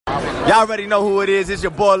Y'all already know who it is. It's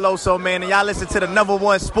your boy Loso, man. And y'all listen to the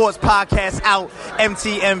 #1 sports podcast out,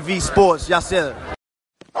 MTMV Sports. Y'all see it.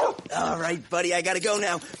 All right, buddy, I gotta go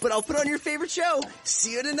now. But I'll put on your favorite show.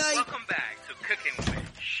 See you tonight. Welcome back to Cooking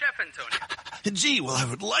with Chef Antonio. Gee, well, I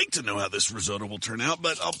would like to know how this risotto will turn out,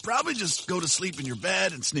 but I'll probably just go to sleep in your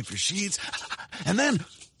bed and sniff your sheets, and then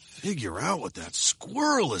figure out what that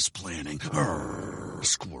squirrel is planning. Arrgh,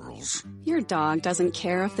 squirrels. Your dog doesn't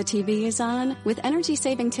care if the TV is on. With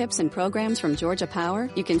energy-saving tips and programs from Georgia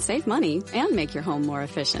Power, you can save money and make your home more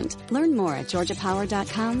efficient. Learn more at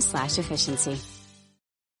georgiapower.com/efficiency.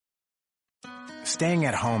 Staying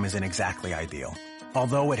at home isn't exactly ideal.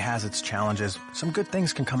 Although it has its challenges, some good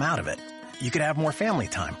things can come out of it. You could have more family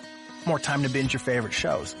time, more time to binge your favorite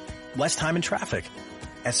shows, less time in traffic.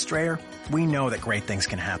 At Strayer, we know that great things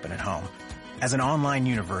can happen at home. As an online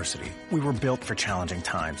university, we were built for challenging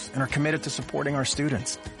times and are committed to supporting our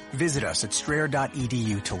students. Visit us at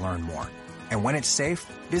strayer.edu to learn more. And when it's safe,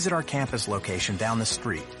 visit our campus location down the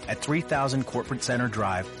street at 3000 Corporate Center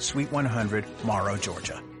Drive, Suite 100, Morrow,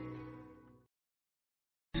 Georgia.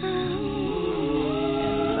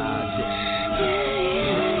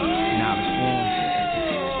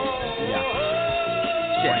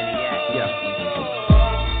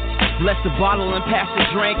 Bless the bottle and pass the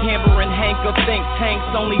drink. Hammer and Hank of think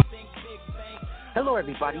tanks only. Hello,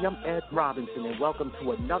 everybody. I'm Ed Robinson, and welcome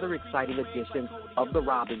to another exciting edition of The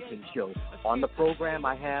Robinson Show. On the program,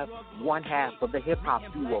 I have one half of the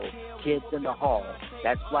hip-hop duo, Kids in the Hall.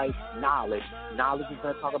 That's right, Knowledge. Knowledge is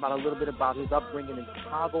going to talk about a little bit about his upbringing in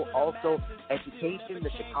Chicago, also education,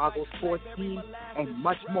 the Chicago sports team, and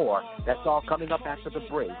much more. That's all coming up after the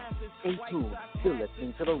break. Stay tuned. Still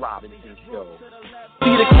listening to The Robinson Show.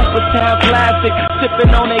 See the Cooperstown Classic,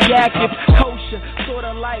 sipping on a yak, it's kosher, sort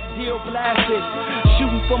of like Deal Blasted.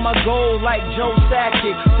 Shooting for my goal like Joe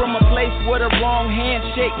Sakic. From a place where the wrong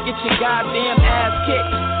handshake get your goddamn ass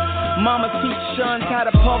kicked. Mama teach sons how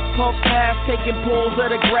to puff pass, taking pulls of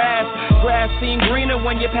the grass. Grass seem greener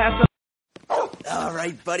when you pass a... All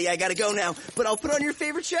right, buddy, I gotta go now. But I'll put on your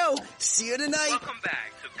favorite show. See you tonight. Welcome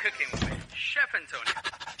back to Cooking with Chef Antonio.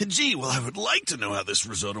 Gee, well, I would like to know how this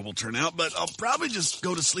risotto will turn out, but I'll probably just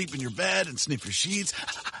go to sleep in your bed and sniff your sheets,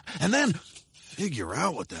 and then figure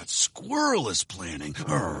out what that squirrel is planning.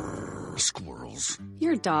 Arrgh, squirrels.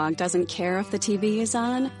 Your dog doesn't care if the TV is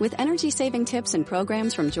on. With energy-saving tips and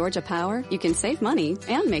programs from Georgia Power, you can save money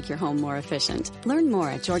and make your home more efficient. Learn more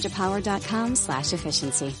at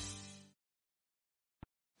georgiapower.com/efficiency.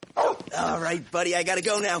 All right, buddy, I gotta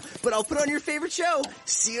go now. But I'll put on your favorite show.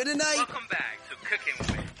 See you tonight. Welcome back to Cooking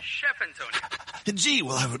with Chef Antonio. Gee,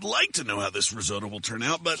 well, I would like to know how this risotto will turn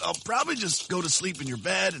out, but I'll probably just go to sleep in your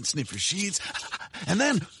bed and sniff your sheets, and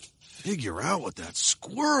then figure out what that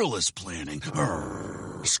squirrel is planning.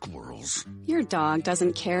 Arrgh, squirrels. Your dog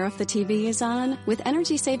doesn't care if the TV is on. With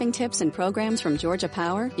energy-saving tips and programs from Georgia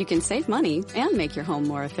Power, you can save money and make your home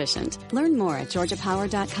more efficient. Learn more at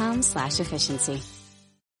georgiapower.com/efficiency.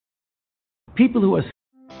 People who are...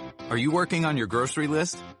 Are you working on your grocery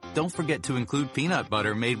list? Don't forget to include peanut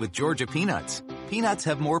butter made with Georgia peanuts. Peanuts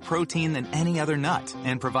have more protein than any other nut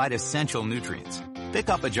and provide essential nutrients. Pick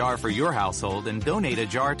up a jar for your household and donate a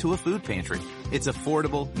jar to a food pantry. It's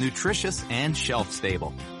affordable, nutritious, and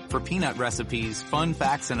shelf-stable. For peanut recipes, fun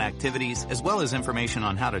facts and activities, as well as information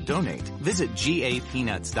on how to donate, visit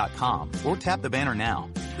gapeanuts.com or tap the banner now.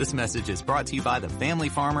 This message is brought to you by the family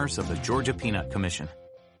farmers of the Georgia Peanut Commission.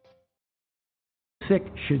 Sick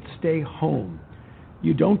should stay home.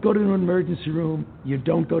 You don't go to an emergency room. You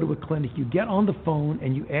don't go to a clinic. You get on the phone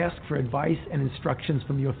and you ask for advice and instructions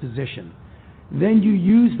from your physician. Then you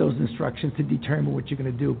use those instructions to determine what you're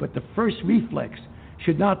going to do. But the first reflex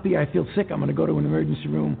should not be, I feel sick, I'm going to go to an emergency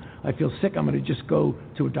room. I feel sick, I'm going to just go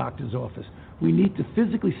to a doctor's office. We need to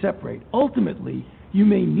physically separate. Ultimately, you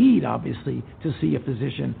may need, obviously, to see a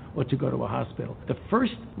physician or to go to a hospital. The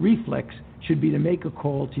first reflex should be to make a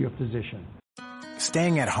call to your physician.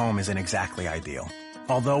 Staying at home isn't exactly ideal.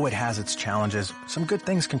 Although it has its challenges, some good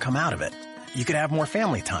things can come out of it. You could have more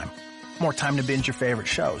family time, more time to binge your favorite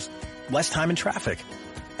shows, less time in traffic.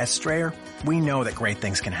 At Strayer, we know that great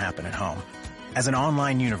things can happen at home. As an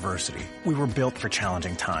online university, we were built for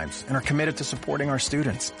challenging times and are committed to supporting our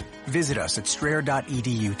students. Visit us at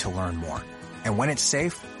strayer.edu to learn more. And when it's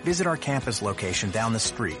safe, visit our campus location down the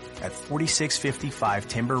street at 4655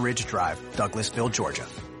 Timber Ridge Drive, Douglasville, Georgia.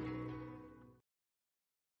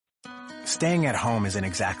 Staying at home isn't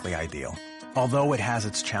exactly ideal. Although it has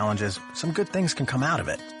its challenges, some good things can come out of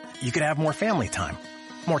it. You could have more family time,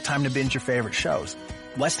 more time to binge your favorite shows,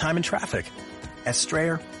 less time in traffic. At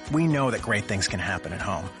Strayer, we know that great things can happen at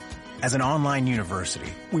home. As an online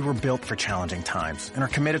university, we were built for challenging times and are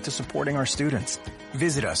committed to supporting our students.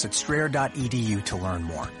 Visit us at strayer.edu to learn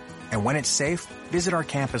more. And when it's safe, visit our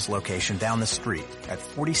campus location down the street at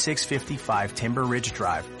 4655 Timber Ridge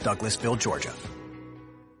Drive, Douglasville, Georgia.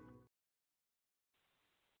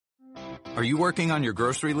 Are you working on your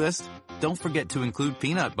grocery list? Don't forget to include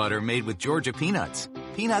peanut butter made with Georgia peanuts.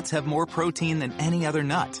 Peanuts have more protein than any other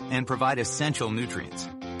nut and provide essential nutrients.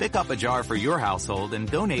 Pick up a jar for your household and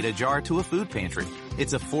donate a jar to a food pantry.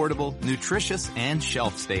 It's affordable, nutritious, and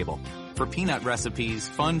shelf-stable. For peanut recipes,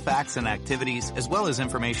 fun facts and activities, as well as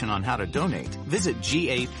information on how to donate, visit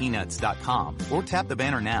gapeanuts.com or tap the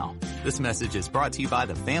banner now. This message is brought to you by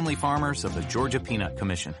the family farmers of the Georgia Peanut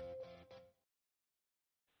Commission.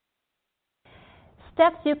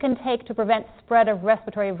 Steps you can take to prevent spread of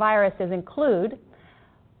respiratory viruses include: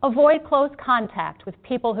 avoid close contact with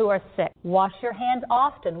people who are sick. Wash your hands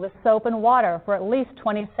often with soap and water for at least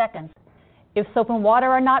 20 seconds. If soap and water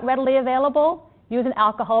are not readily available, use an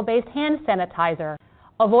alcohol-based hand sanitizer.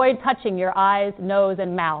 Avoid touching your eyes, nose,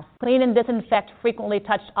 and mouth. Clean and disinfect frequently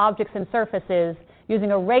touched objects and surfaces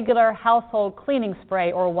using a regular household cleaning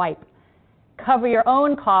spray or wipe. Cover your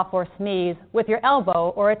own cough or sneeze with your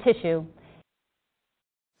elbow or a tissue.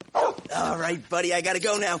 All right, buddy, I gotta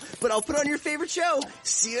go now, but I'll put on your favorite show.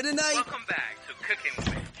 See you tonight. Welcome back to Cooking with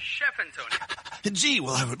Chef Antonio. Gee,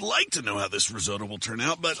 well, I would like to know how this risotto will turn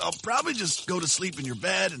out, but I'll probably just go to sleep in your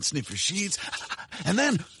bed and sniff your sheets, and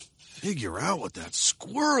then figure out what that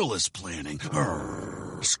squirrel is planning.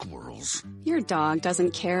 Squirrels. Your dog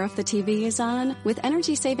doesn't care if the TV is on. With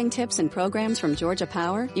energy-saving tips and programs from Georgia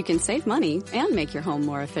Power, you can save money and make your home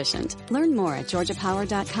more efficient. Learn more at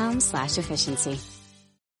georgiapower.com/efficiency.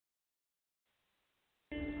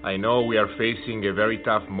 I know we are facing a very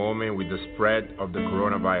tough moment with the spread of the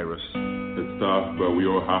coronavirus. It's tough, but we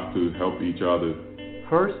all have to help each other.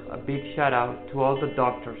 First, a big shout out to all the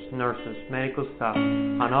doctors, nurses, medical staff,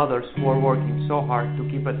 and others who are working so hard to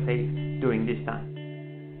keep us safe during this time.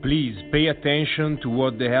 Please pay attention to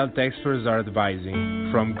what the health experts are advising,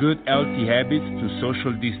 from good healthy habits to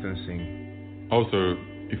social distancing. Also,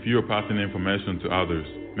 if you are passing information to others,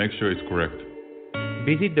 make sure it's correct.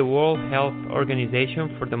 Visit the World Health Organization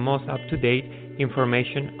for the most up-to-date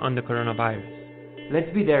information on the coronavirus. Let's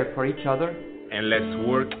be there for each other. And let's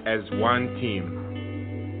work as one team.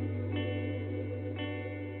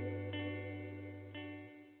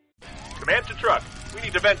 Command to truck. We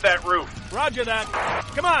need to vent that roof. Roger that.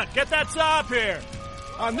 Come on, get that saw up here.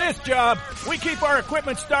 On this job, we keep our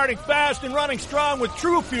equipment starting fast and running strong with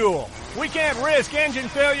True Fuel. We can't risk engine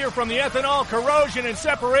failure from the ethanol corrosion and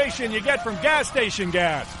separation you get from gas station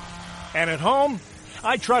gas. And at home,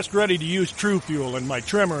 I trust ready-to-use True Fuel in my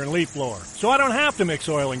trimmer and leaf blower, so I don't have to mix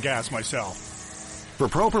oil and gas myself. For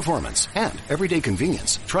pro performance and everyday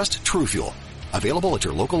convenience, trust True Fuel. Available at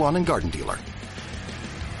your local lawn and garden dealer.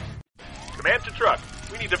 Command to truck.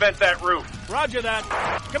 We need to vent that roof. Roger that.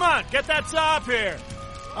 Come on, get that saw up here.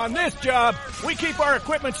 On this job, we keep our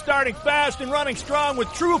equipment starting fast and running strong with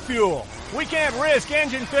True Fuel. We can't risk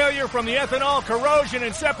engine failure from the ethanol corrosion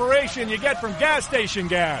and separation you get from gas station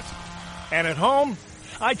gas. And at home,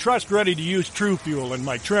 I trust ready-to-use True Fuel in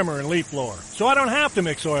my trimmer and leaf blower, so I don't have to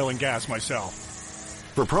mix oil and gas myself.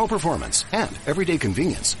 For pro performance and everyday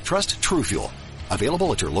convenience, trust True Fuel. Available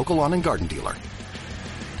at your local lawn and garden dealer.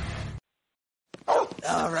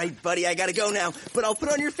 All right, buddy, I gotta go now, but I'll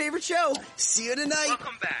put on your favorite show. See you tonight.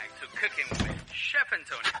 Welcome back to Cooking with Chef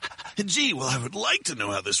Antonio. Gee, well, I would like to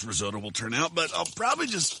know how this risotto will turn out, but I'll probably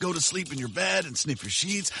just go to sleep in your bed and sniff your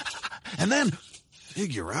sheets, and then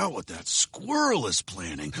figure out what that squirrel is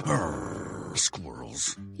planning.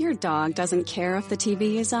 Squirrels. Your dog doesn't care if the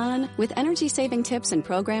TV is on. With energy-saving tips and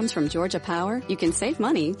programs from Georgia Power, you can save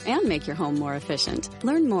money and make your home more efficient.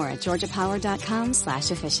 Learn more at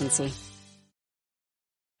georgiapower.com/efficiency.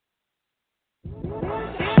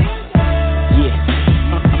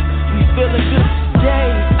 Feeling good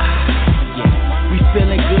today. We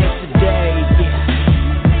feeling good today.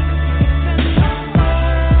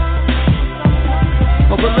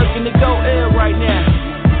 But we're looking to go ill right now.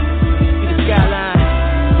 See the skyline.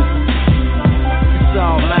 It's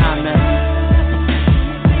all mine, man.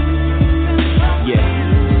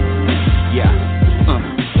 Yeah.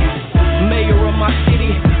 Mayor of my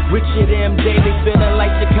city, Richard M. Daley, feeling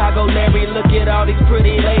like Chicago Larry. Look at all these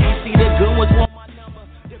pretty ladies. See the good ones want my number.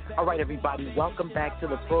 All right, everybody, welcome back to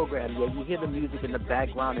the program. Yeah, you hear the music in the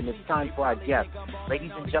background, and it's time for our guest.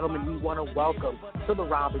 Ladies and gentlemen, we want to welcome to the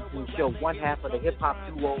Robinson Show one half of the hip-hop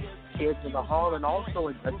duo, Kids in the Hall, and also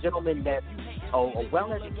a gentleman that's a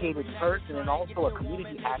well-educated person and also a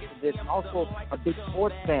community activist and also a big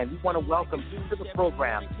sports fan. We want to welcome to the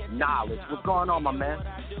program, Knowledge. What's going on, my man?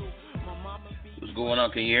 What's going on?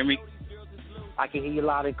 Can you hear me? I can hear you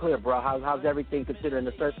loud and clear, bro. How's everything considering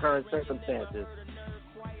the current circumstances?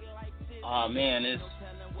 Man,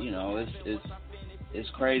 it's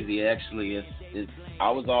crazy. Actually, I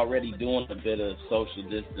was already doing a bit of social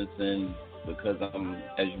distancing because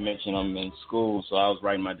as you mentioned, I'm in school, so I was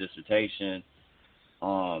writing my dissertation.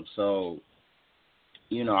 So,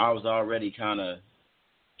 I was already kind of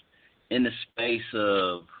in the space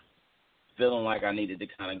of feeling like I needed to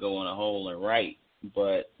kind of go in a hole and write.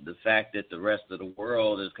 But the fact that the rest of the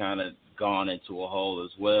world has kind of gone into a hole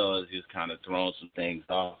as well has just kind of thrown some things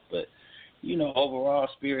off. But, overall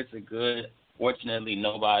spirits are good. Fortunately,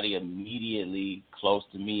 nobody immediately close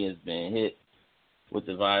to me has been hit with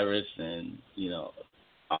the virus. And,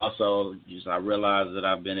 also just I realized that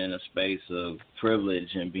I've been in a space of privilege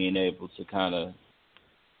and being able to kind of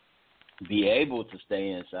be able to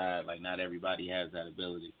stay inside. Like, not everybody has that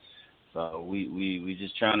ability. So we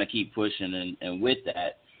just trying to keep pushing, and with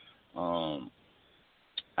that,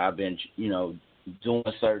 I've been, doing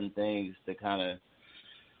certain things to kind of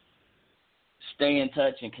stay in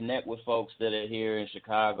touch and connect with folks that are here in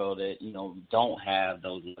Chicago that, don't have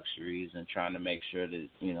those luxuries, and trying to make sure that,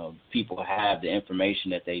 people have the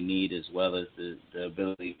information that they need as well as the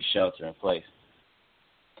ability to shelter in place.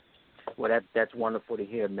 Well, that's wonderful to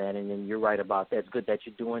hear, man, and you're right about that. It's good that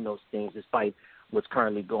you're doing those things despite what's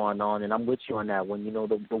currently going on, and I'm with you on that one.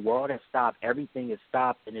 The world has stopped. Everything has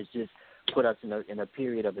stopped, and it's just put us in a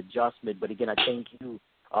period of adjustment. But, again, I thank you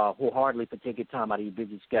wholeheartedly for taking time out of your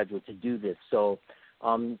busy schedule to do this. So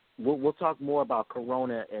we'll talk more about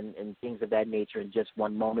Corona and things of that nature in just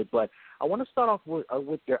one moment. But I want to start off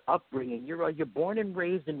with your upbringing. You're born and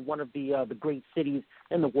raised in one of the great cities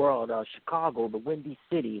in the world, Chicago, the Windy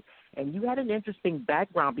City. And you had an interesting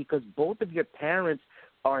background because both of your parents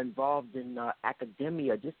are involved in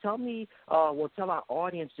academia. Just tell me, tell our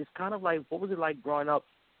audience, just kind of like what was it like growing up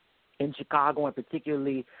in Chicago, and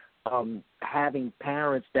particularly having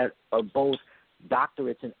parents that are both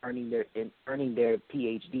doctorates and earning their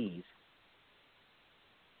PhDs.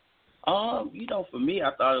 For me,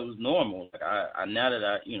 I thought it was normal. Like I now that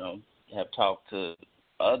I have talked to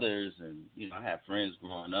others, and I have friends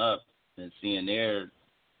growing up and seeing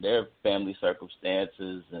their family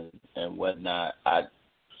circumstances and whatnot.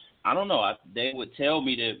 I don't know. They would tell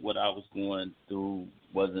me that what I was going through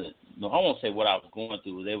wasn't. No, I won't say what I was going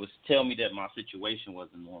through. They would tell me that my situation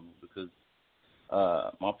wasn't normal because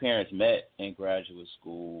my parents met in graduate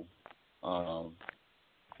school.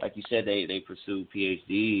 Like you said, they pursued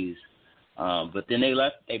PhDs, but then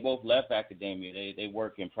they both left academia. They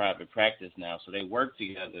work in private practice now, so they work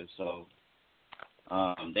together. So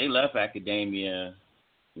they left academia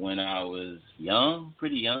when I was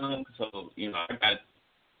pretty young. So I got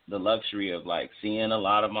the luxury of like seeing a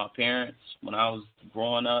lot of my parents when I was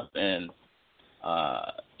growing up, and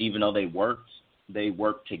even though they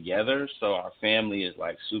worked together, so our family is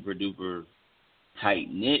like super duper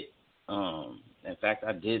tight knit. In fact,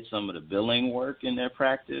 I did some of the billing work in their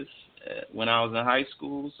practice when I was in high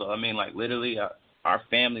school. So I mean, like literally, our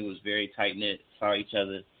family was very tight knit. Saw each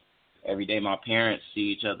other every day. My parents see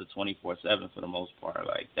each other 24/7 for the most part.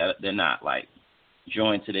 Like that, they're not like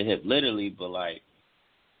joined to the hip literally, but like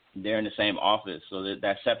they're in the same office, so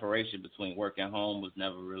that separation between work and home was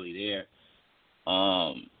never really there.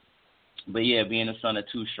 But yeah, being the son of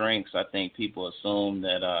two shrinks, I think people assume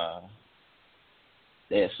that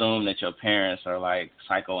your parents are like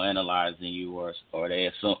psychoanalyzing you, or they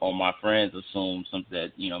assume, or my friends assume something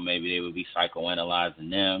that maybe they would be psychoanalyzing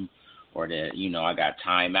them, or that I got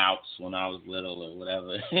timeouts when I was little or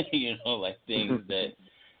whatever, like things that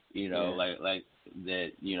like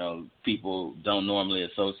that people don't normally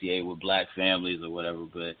associate with black families or whatever.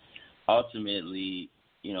 But ultimately,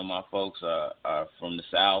 my folks are from the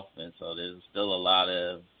South, and so there's still a lot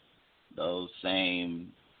of those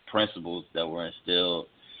same principles that were instilled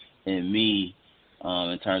in me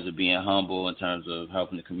in terms of being humble, in terms of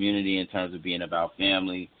helping the community, in terms of being about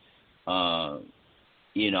family. I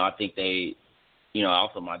think they,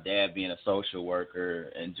 also my dad being a social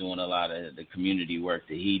worker and doing a lot of the community work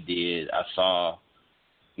that he did, I saw,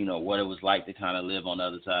 what it was like to kind of live on the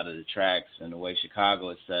other side of the tracks, and the way Chicago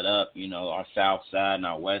is set up. Our south side and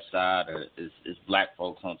our west side is black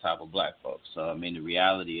folks on top of black folks. So, I mean, the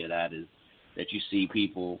reality of that is that you see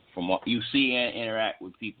people and interact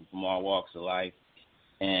with people from all walks of life,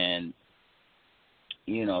 and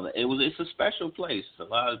it's a special place. A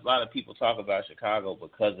lot of people talk about Chicago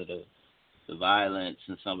because of the violence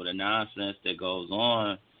and some of the nonsense that goes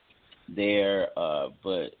on there,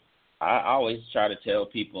 but I always try to tell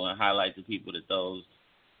people and highlight to people that those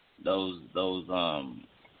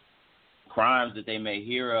crimes that they may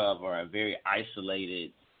hear of are in very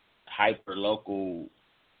isolated, hyper-local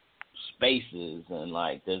spaces, and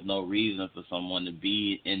there's no reason for someone to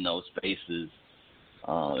be in those spaces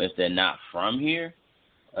if they're not from here,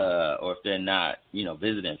 or if they're not,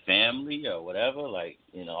 visiting family or whatever. A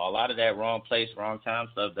lot of that wrong place, wrong time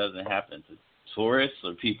stuff doesn't happen to tourists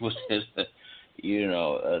or people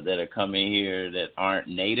that are coming here that aren't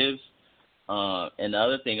natives. And the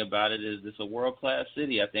other thing about it is it's a world-class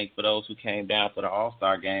city. I think for those who came down for the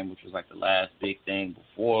All-Star game, which was the last big thing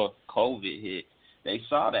before COVID hit, they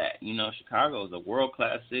saw that. Chicago is a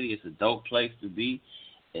world-class city. It's a dope place to be.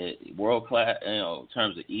 World-class, in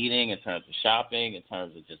terms of eating, in terms of shopping, in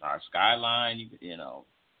terms of just our skyline.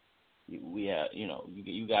 We have,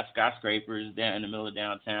 you got skyscrapers down in the middle of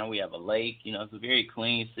downtown. We have a lake. It's a very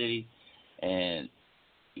clean city. And,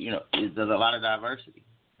 there's a lot of diversity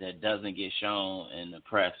that doesn't get shown in the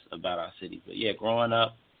press about our city. But, yeah, growing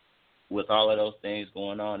up with all of those things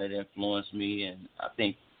going on, it influenced me. And I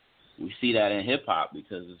think we see that in hip-hop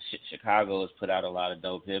because Chicago has put out a lot of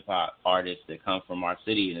dope hip-hop artists that come from our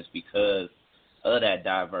city, and it's because of that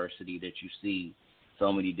diversity that you see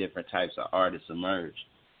so many different types of artists emerge.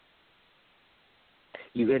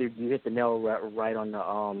 You hit the nail right on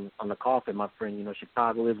the coffin, my friend.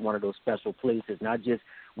 Chicago is one of those special places, not just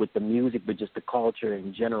with the music, but just the culture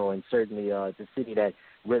in general. And certainly, it's a city that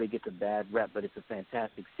really gets a bad rep, but it's a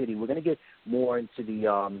fantastic city. We're going to get more into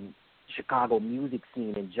the Chicago music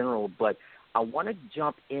scene in general, but I want to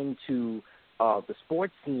jump into the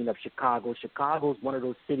sports scene of Chicago. Chicago is one of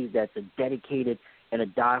those cities that's a dedicated and a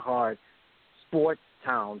diehard sports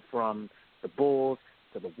town, from the Bulls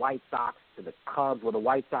to the White Sox to the Cubs. Well, the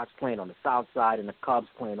White Sox playing on the south side and the Cubs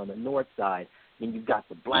playing on the north side. Then you've got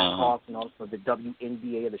the Blackhawks and also the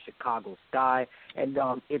WNBA of the Chicago Sky. And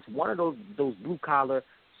it's one of those blue-collar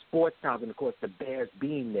sports towns, and, of course, the Bears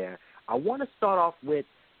being there. I want to start off with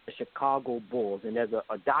the Chicago Bulls, and there's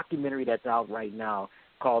a documentary that's out right now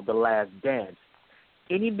called The Last Dance.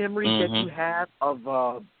 Any memories that you have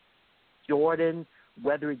of Jordan,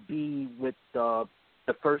 whether it be with the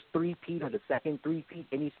first three-peat or the second three-peat,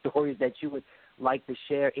 any stories that you would like to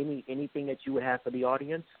share, anything that you would have for the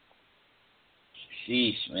audience?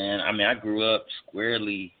 Sheesh, man. I mean, I grew up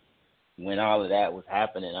squarely when all of that was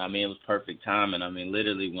happening. I mean, it was perfect timing. I mean,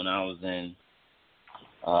 literally when I was in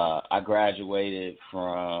I graduated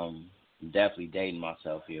from, definitely dating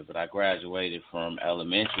myself here, but I graduated from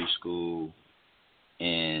elementary school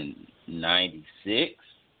in 96.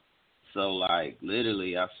 So,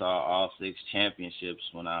 literally I saw all 6 championships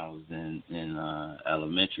when I was in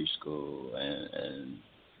elementary school and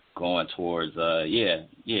going towards,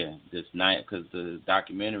 this night, because the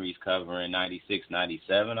documentary's covering 96,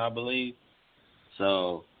 97, I believe.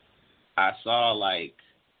 So I saw,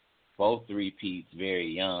 both three-peats very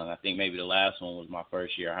young. I think maybe the last one was my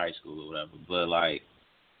first year of high school or whatever. But,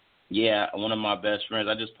 one of my best friends,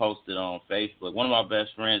 I just posted on Facebook, one of my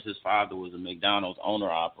best friends, his father was a McDonald's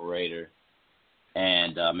owner-operator,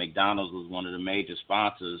 and McDonald's was one of the major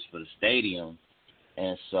sponsors for the stadium.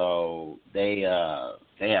 And so they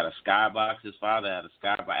had a skybox. His father had a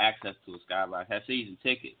skybox, access to a skybox, had season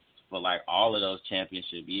tickets for, all of those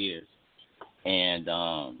championship years. And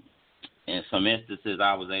in some instances,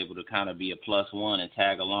 I was able to kind of be a plus one and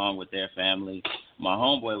tag along with their family. My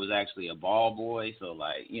homeboy was actually a ball boy, so,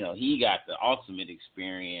 he got the ultimate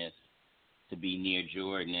experience to be near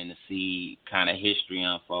Jordan and to see kind of history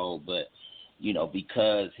unfold. But,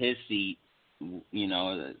 because his seat,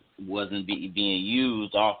 wasn't being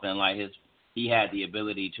used often, he had the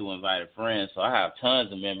ability to invite a friend. So I have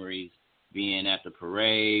tons of memories being at the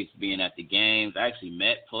parades, being at the games. I actually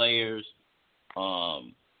met players.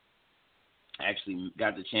 Actually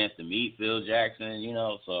got the chance to meet Phil Jackson,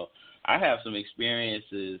 so I have some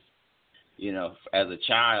experiences, as a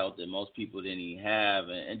child that most people didn't even have.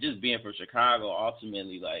 And just being from Chicago,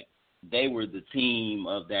 ultimately, they were the team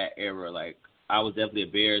of that era. I was definitely a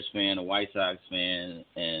Bears fan, a White Sox fan,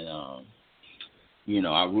 and,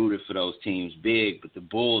 I rooted for those teams big, but the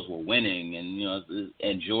Bulls were winning,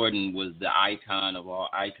 and Jordan was the icon of all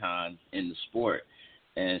icons in the sport.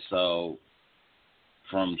 And so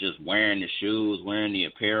from just wearing the shoes, wearing the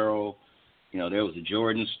apparel, there was a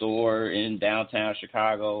Jordan store in downtown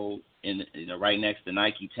Chicago, right next to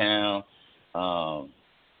Nike Town.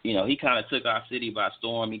 he kind of took our city by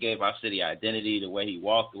storm. He gave our city identity, the way he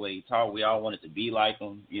walked, the way he talked. We all wanted to be like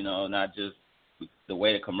him, not just the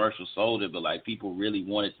way the commercial sold it, but, like, people really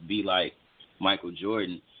wanted to be like Michael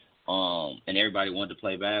Jordan, and everybody wanted to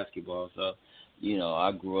play basketball. So,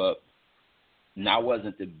 I grew up, and I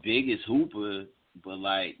wasn't the biggest hooper, but,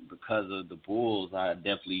 like, because of the Bulls, I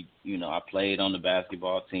definitely, I played on the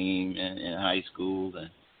basketball team in high school, and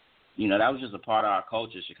that was just a part of our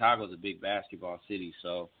culture. Chicago's a big basketball city,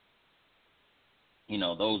 so,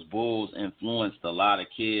 those Bulls influenced a lot of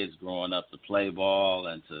kids growing up to play ball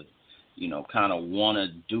and to, kind of want to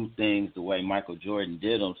do things the way Michael Jordan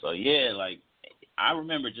did them. So, yeah, like, I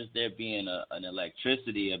remember just there being an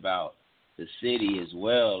electricity about the city as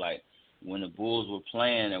well. Like, when the Bulls were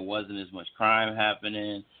playing, there wasn't as much crime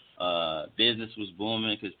happening. Business was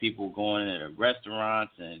booming because people were going into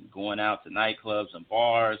restaurants and going out to nightclubs and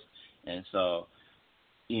bars. And so,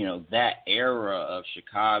 that era of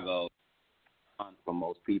Chicago for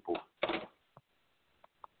most people.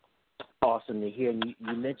 Awesome to hear.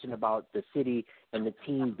 You mentioned about the city and the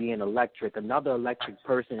team being electric. Another electric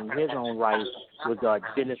person in his own right was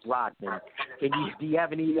Dennis Rodman. Do you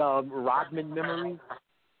have any Rodman memories?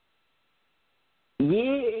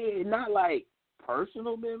 Yeah, not like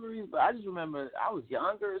personal memories, but I just remember I was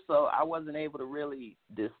younger, so I wasn't able to really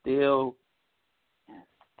distill.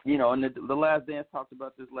 And the Last Dance talked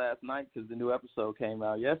about this last night because the new episode came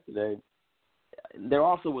out yesterday. There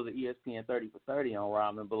also was an ESPN 30 for 30 on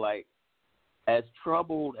Rodman, but, like, as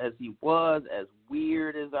troubled as he was, as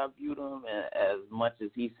weird as I viewed him, and as much as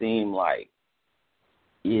he seemed like,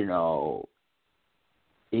 he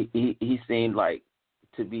seemed like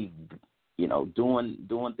to be,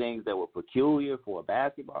 doing things that were peculiar for a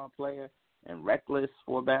basketball player and reckless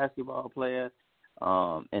for a basketball player.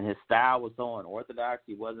 And his style was so unorthodox.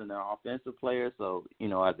 He wasn't an offensive player, so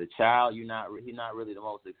as a child, he's not really the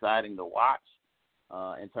most exciting to watch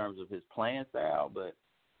in terms of his playing style. But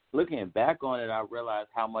looking back on it, I realized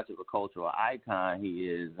how much of a cultural icon he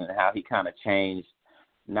is, and how he kind of changed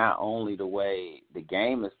not only the way the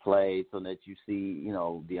game is played, so that you see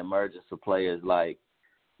the emergence of players like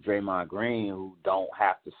Draymond Green who don't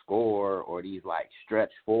have to score, or these, like,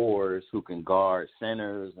 stretch fours who can guard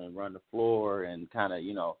centers and run the floor, and kind of,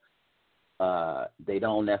 they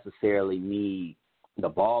don't necessarily need the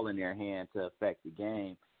ball in their hand to affect the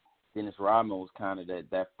game. Dennis Rodman was kind of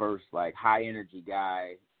that first, like, high-energy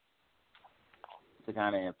guy to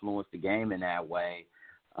kind of influence the game in that way,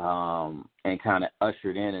 and kind of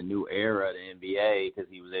ushered in a new era of the NBA because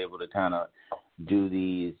he was able to kind of do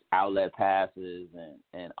these outlet passes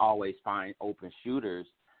and always find open shooters.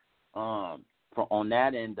 On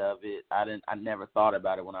that end of it, I never thought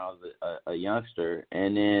about it when I was a youngster.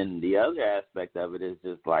 And then the other aspect of it is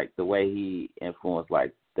just, like, the way he influenced,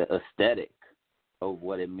 like, the aesthetic of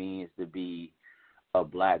what it means to be a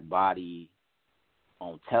black body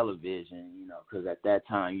on television, because at that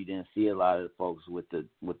time you didn't see a lot of the folks with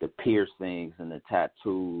the piercings and the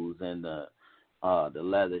tattoos and the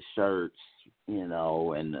leather shirts, and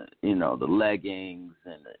the leggings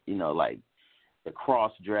and like the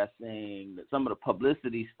cross-dressing, some of the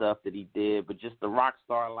publicity stuff that he did, but just the rock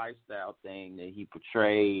star lifestyle thing that he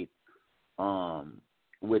portrayed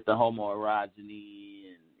with the homoeroticy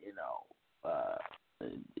and,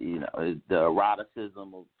 the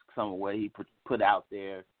eroticism of some of what he put out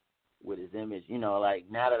there with his image. Like,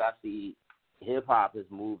 now that I see hip-hop has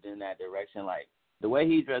moved in that direction, like, the way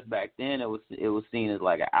he dressed back then, it was seen as,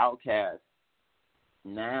 like, an outcast.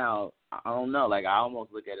 Now, I don't know, like, I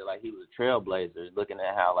almost look at it like he was a trailblazer, looking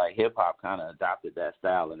at how, like, hip-hop kind of adopted that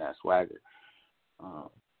style and that swagger.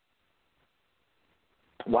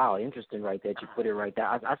 Wow, interesting right that you put it right there.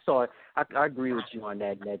 I saw it. I agree with you on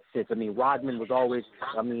that in that sense. I mean, Rodman was always,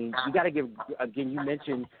 you got to give, again, you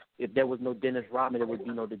mentioned if there was no Dennis Rodman, there would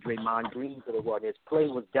be no the Draymond Greens of the world. His play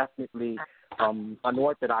was definitely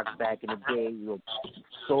unorthodox back in the day,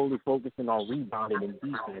 solely focusing on rebounding and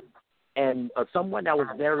defense. And someone that was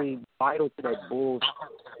very vital to that Bulls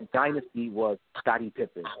dynasty was Scottie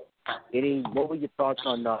Pippen. What were your thoughts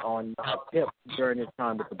on Pip during his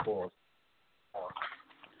time with the Bulls?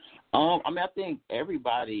 I think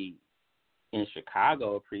everybody in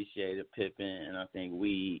Chicago appreciated Pippen, and I think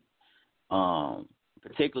we,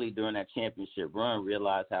 particularly during that championship run,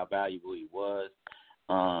 realized how valuable he was.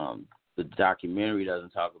 The documentary doesn't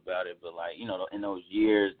talk about it, but, like, in those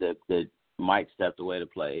years that Mike stepped away to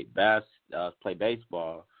play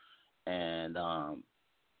baseball, and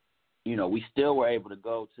we still were able to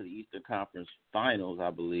go to the Eastern Conference Finals, I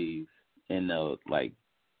believe, in the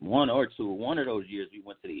one of those years we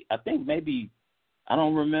went to I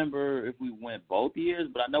don't remember if we went both years,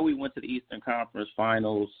 but I know we went to the Eastern Conference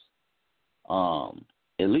Finals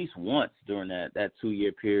at least once during that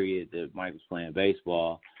 2-year period that Mike was playing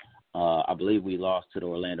baseball. I believe we lost to the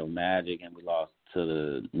Orlando Magic and we lost to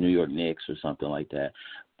the New York Knicks or something like that.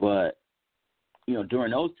 But, you know,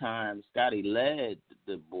 during those times, Scottie led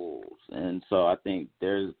the Bulls. And so I think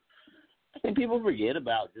people forget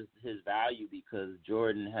about just his value because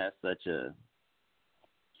Jordan has such a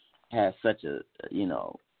you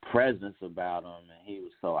know, presence about him, and he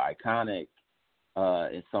was so iconic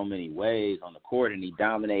in so many ways on the court, and he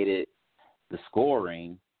dominated the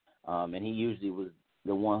scoring, and he usually was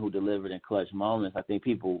the one who delivered in clutch moments. I think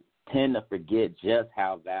people tend to forget just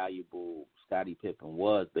how valuable Scottie Pippen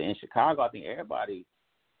was, but in Chicago, I think everybody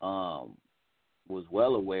was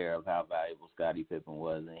well aware of how valuable Scottie Pippen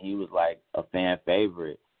was, and he was like a fan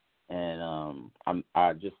favorite. And I'm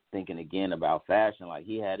just thinking again about fashion. Like,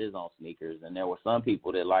 he had his own sneakers, and there were some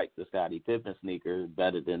people that liked the Scottie Pippen sneakers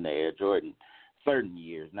better than the Air Jordan. Certain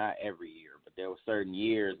years, not every year, but there were certain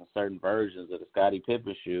years and certain versions of the Scottie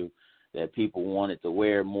Pippen shoe that people wanted to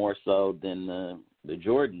wear more so than the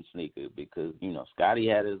Jordan sneaker because, you know, Scottie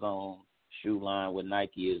had his own shoe line with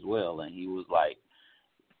Nike as well, and he was, like,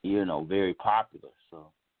 you know, very popular. So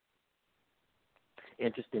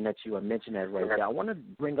interesting that you mentioned that right there. I want to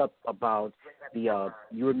bring up about the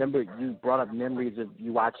you remember you brought up memories of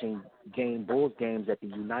you watching Bulls games at the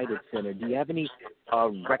United Center. Do you have any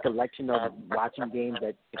recollection of watching games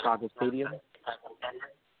at Chicago Stadium?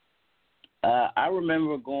 I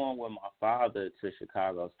remember going with my father to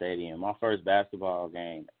Chicago Stadium. My first basketball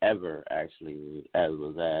game ever actually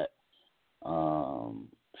was at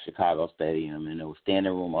Chicago Stadium, and it was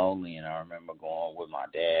standing room only, and I remember going with my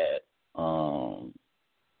dad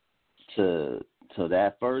to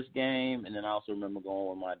that first game, and then I also remember going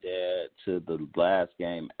with my dad to the last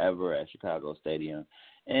game ever at Chicago Stadium.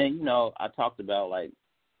 And, you know, I talked about, like,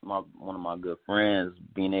 one of my good friends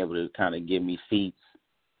being able to kind of give me seats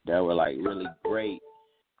that were, like, really great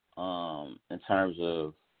in terms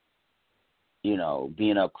of, you know,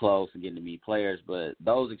 being up close and getting to meet players. But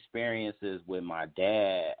those experiences with my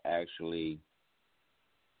dad actually,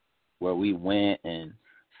 where we went and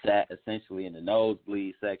sat essentially in the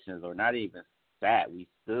nosebleed sections, or not even sat, we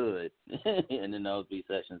stood in the nosebleed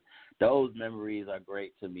sections. Those memories are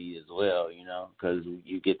great to me as well, you know, because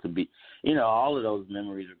you get to be, you know, all of those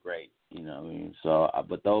memories are great, you know what I mean? So,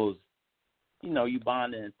 but those, you know, you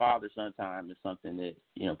bonding in father-son time is something that,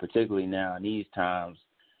 you know, particularly now in these times,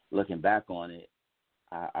 looking back on it,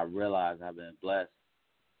 I realize I've been blessed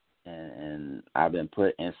and I've been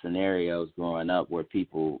put in scenarios growing up where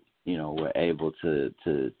people, you know, were able to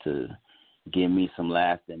give me some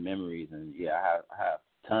lasting memories. And, yeah, I have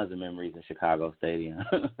tons of memories in Chicago Stadium.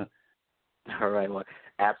 All right, well,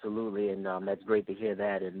 absolutely, and that's great to hear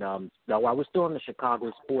that. And now, while we're still on the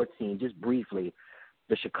Chicago sports scene, just briefly,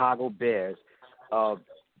 the Chicago Bears,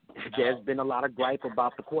 there's been a lot of gripe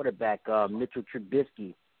about the quarterback, Mitchell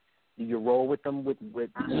Trubisky. Do you roll with them, with give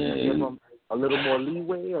them a little more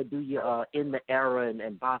leeway, or do you end the era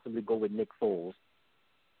and possibly go with Nick Foles?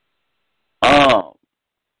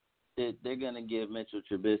 They're going to give Mitchell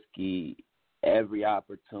Trubisky every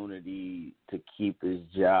opportunity to keep his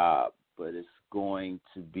job, but it's going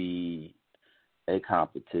to be a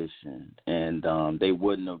competition. And they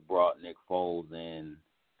wouldn't have brought Nick Foles in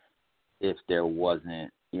if there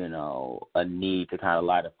wasn't, you know, a need to kind of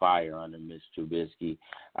light a fire under Mitch Trubisky.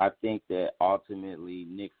 I think that ultimately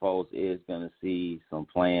Nick Foles is going to see some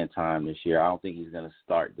playing time this year. I don't think he's going to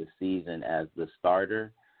start the season as the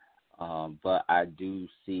starter. But I do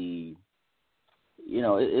see, you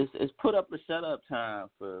know, it's put up or shut up time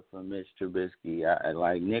for Mitch Trubisky. I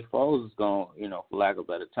like Nick Foles is going, you know, for lack of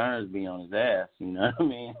better terms, be on his ass. You know what I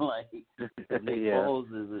mean? Like Nick Foles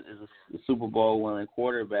is a Super Bowl winning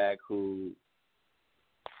quarterback who,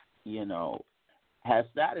 you know, has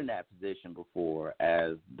sat in that position before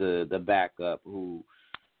as the backup who,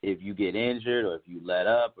 if you get injured or if you let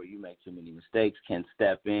up or you make too many mistakes, can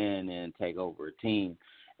step in and take over a team.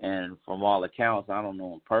 And from all accounts, I don't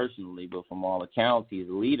know him personally, but from all accounts, he's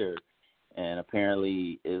a leader and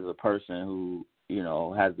apparently is a person who, you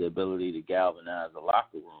know, has the ability to galvanize the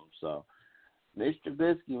locker room. So, Mitch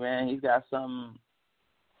Trubisky, man, he's got something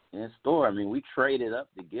in store. I mean, we traded up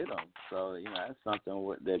to get him. So, you know, that's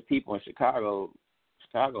something that people in Chicago,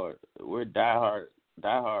 we're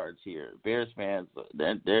diehards here. Bears fans,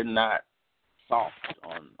 they're not soft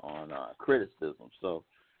on criticism. So,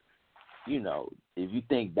 you know, if you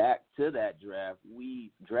think back to that draft,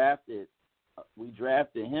 we drafted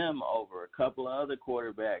him over a couple of other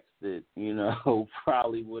quarterbacks that, you know,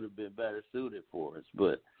 probably would have been better suited for us.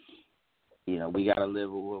 But we got to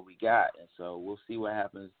live with what we got, and so we'll see what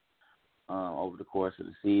happens over the course of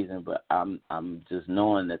the season. But I'm just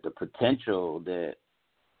knowing that the potential that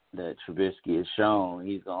Trubisky has shown,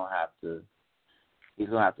 he's gonna have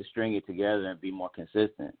to string it together and be more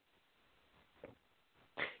consistent.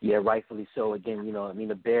 Yeah, rightfully so. Again,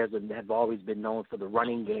 the Bears have always been known for the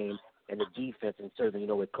running game and the defense, and certainly,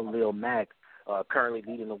 with Khalil Mack currently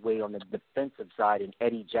leading the way on the defensive side, and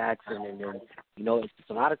Eddie Jackson, and then, it's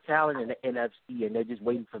a lot of talent in the NFC, and they're just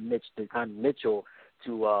waiting for Mitchell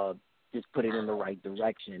to just put it in the right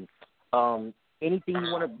direction. Anything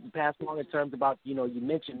you want to pass along in terms about, you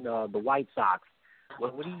mentioned the White Sox.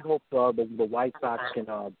 What do you hope the White Sox can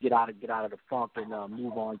get out of the funk and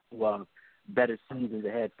move on to better seasons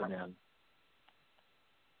ahead for them?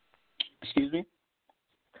 Excuse me?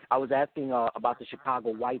 I was asking about the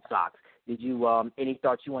Chicago White Sox. Did you any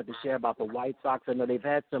thoughts you wanted to share about the White Sox? I know they've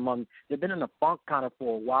had some they've been in a funk kind of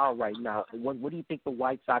for a while right now. What do you think the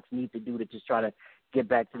White Sox need to do to just try to get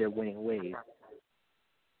back to their winning ways?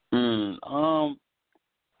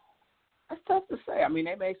 That's tough to say. I mean,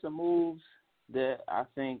 they made some moves that I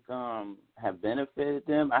think have benefited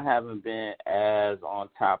them. I haven't been as on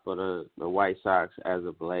top of the White Sox as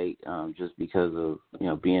of late, just because of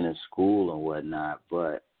being in school and whatnot.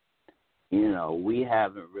 But we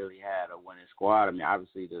haven't really had a winning squad. I mean,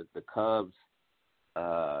 obviously the Cubs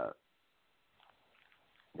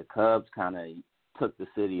kind of took the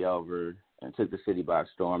city over and took the city by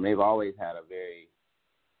storm. They've always had a very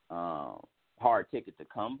hard ticket to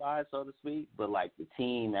come by, so to speak. But like the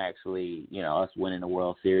team actually, us winning the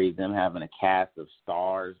World Series, them having a cast of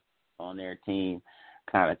stars on their team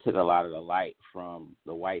kind of took a lot of the light from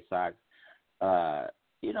the White Sox. But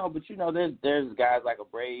there's guys like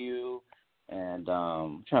Abreu, and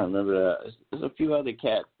I'm trying to remember, there's a few other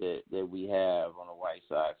cats that we have on the White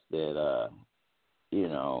Sox that,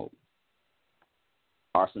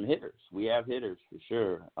 are some hitters. We have hitters for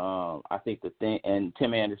sure. I think the thing, and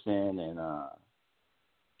Tim Anderson, and I'm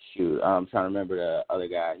trying to remember the other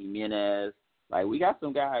guy, Jimenez. Like, we got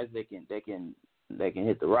some guys that can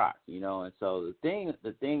hit the rock, And so the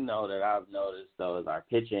thing though that I've noticed though is our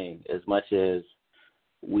pitching. As much as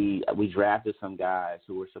we drafted some guys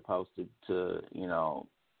who were supposed to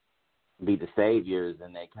be the saviors,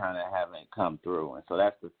 and they kind of haven't come through. And so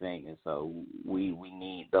that's the thing. And so we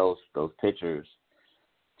need those pitchers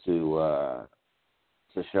to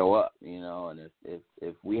show up, and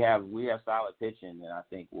if we have solid pitching, then I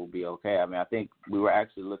think we'll be okay. I mean, I think we were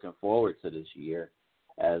actually looking forward to this year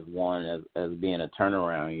as being a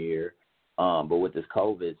turnaround year, but with this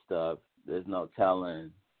COVID stuff, there's no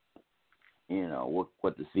telling,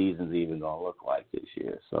 what the season's even gonna look like this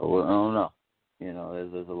year. So I don't know.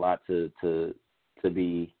 There's a lot to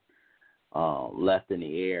be left in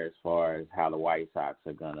the air as far as how the White Sox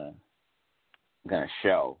are gonna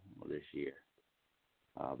show this year.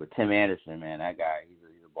 But Tim Anderson, man, that guy, he's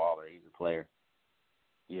a baller. He's a player.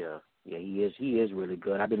 Yeah, he is. He is really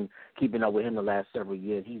good. I've been keeping up with him the last several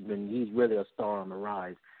years. He's really a star on the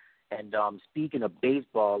rise. And speaking of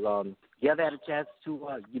baseball, you ever had a chance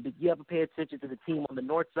to you ever pay attention to the team on the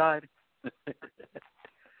north side?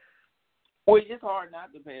 Well, it's hard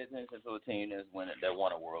not to pay attention to a team that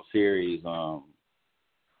won a World Series. That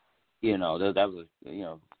was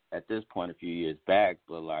at this point a few years back,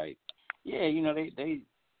 but they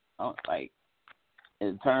like,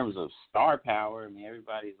 in terms of star power, I mean,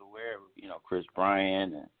 everybody's aware of Chris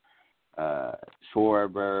Bryant and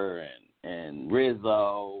Schwarber and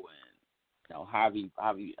Rizzo and Javi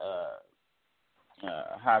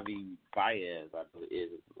Baez, I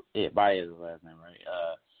believe. Baez is the last name,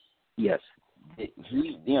 right? Yes.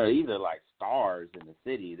 These are like stars in the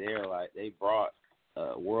city. They brought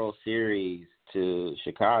World Series to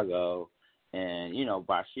Chicago, and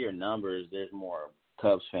by sheer numbers, there's more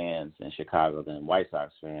Cubs fans in Chicago than White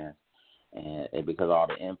Sox fans, and because all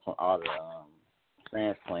the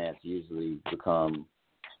transplants usually become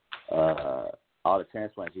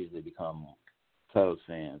Cubs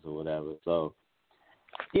fans or whatever. So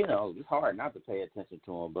it's hard not to pay attention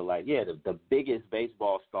to them. But the biggest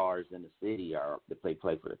baseball stars in the city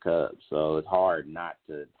play for the Cubs. So it's hard not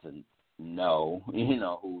to know,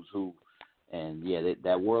 who's who. And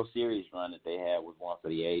that World Series run that they had was one for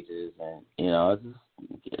the ages. And it's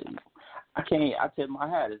just, I tip my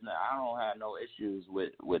hat. I don't have no issues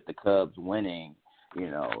with the Cubs winning.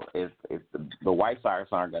 If the White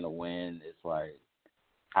Sox aren't going to win, it's like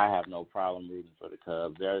I have no problem rooting for the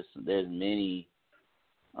Cubs. There's many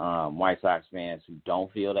White Sox fans who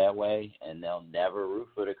don't feel that way, and they'll never root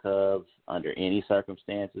for the Cubs under any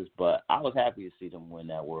circumstances. But I was happy to see them win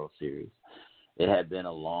that World Series. it had been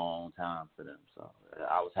a long time for them. So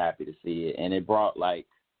I was happy to see it. And it brought, like,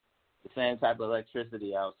 the same type of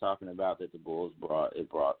electricity I was talking about that the Bulls brought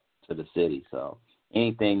to the city. So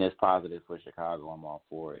anything that's positive for Chicago, I'm all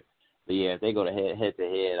for it. But, yeah, if they go to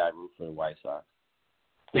head-to-head, I root for the White Sox.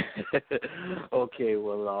 Okay,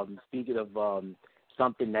 well, speaking of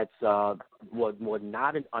something that's was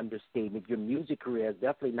not an understatement, your music career has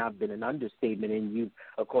definitely not been an understatement. And you,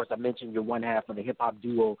 of course, I mentioned you're one half of the hip-hop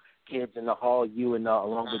duo Kids in the Hall, you and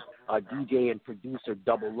along with DJ and producer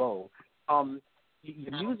Double O.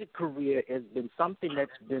 Your music career has been something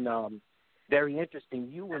that's been very interesting.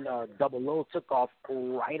 You and Double O took off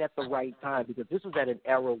right at the right time, because this was at an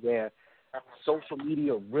era where social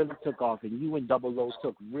media really took off, and you and Double O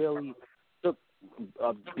took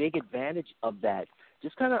a big advantage of that.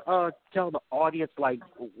 Just kind of tell the audience, like,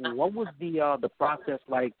 what was the process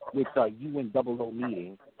like with you and Double O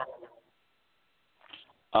meeting?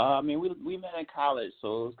 I mean, we met in college, so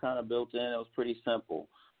it was kind of built in. It was pretty simple.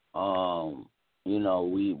 You know,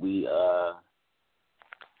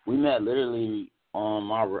 we met literally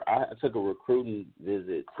on I took a recruiting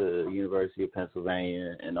visit to the University of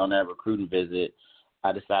Pennsylvania, and on that recruiting visit,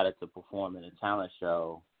 I decided to perform in a talent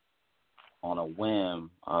show on a whim.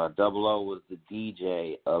 Double O was the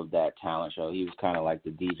DJ of that talent show. He was kind of like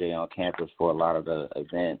the DJ on campus for a lot of the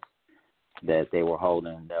events that they were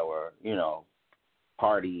holding. That were, you know,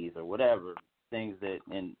 parties or whatever, things that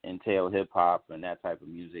entail hip-hop and that type of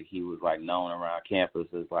music. He was, like, known around campus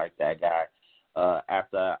as, like, that guy.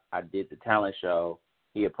 After I did the talent show,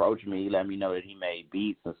 he approached me. He let me know that he made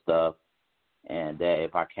beats and stuff, and that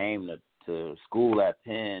if I came to school at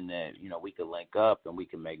Penn, that, you know, we could link up and we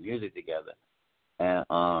could make music together.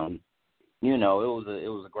 And, you know, it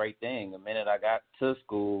was a great thing. The minute I got to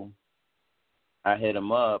school, I hit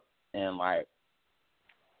him up, and, like,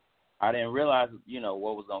 I didn't realize, you know,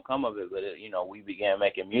 what was going to come of it, but, you know, we began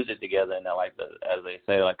making music together, and, like, as they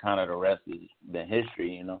say, like, kind of the rest has been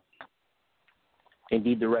history, you know.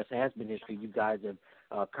 Indeed, the rest has been history. You guys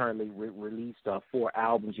have currently released 4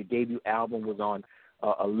 albums. Your debut album was on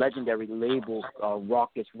a legendary label,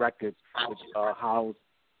 Rawkus Records, which housed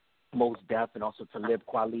Mos Def and also Talib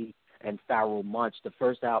Kweli and Pharoahe Monch. The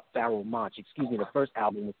first album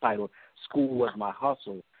was titled School Was My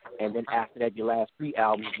Hustle. And then after that, your last 3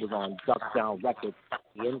 albums was on Duck Down Records,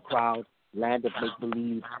 The In Crowd, Land of Make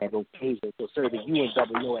Believe, and Occasion. So, sir, that you and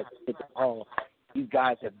Double O at the Hall, you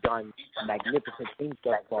guys have done magnificent things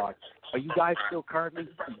thus far. Are you guys still currently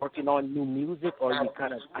working on new music, or are you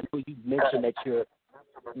kind of, I know you mentioned that you're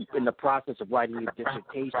in the process of writing your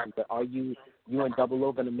dissertation, but are you and Double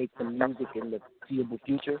O going to make some music in the foreseeable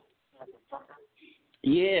future?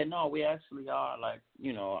 Yeah, no, we actually are. Like,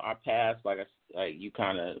 you know, our paths, like you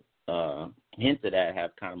kind of hinted at,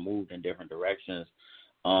 have kind of moved in different directions.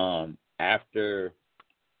 After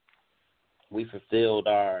we fulfilled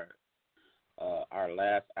our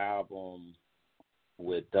last album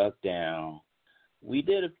with Duck Down, we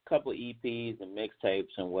did a couple EPs and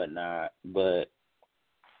mixtapes and whatnot, but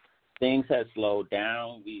things had slowed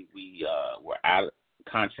down. We were out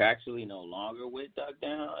contractually no longer with Duck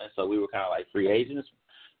Down, and so we were kind of like free agents,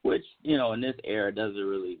 which, you know, in this era doesn't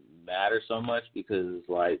really matter so much, because it's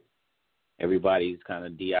like everybody's kind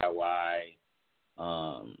of DIY,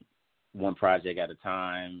 one project at a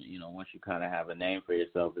time. You know, once you kind of have a name for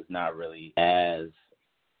yourself, it's not really as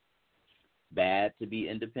bad to be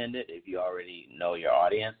independent if you already know your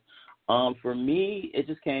audience. For me, it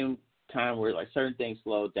just came time where, like, certain things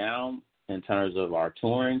slowed down in terms of our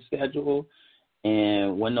touring schedule.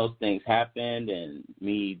 And when those things happened, and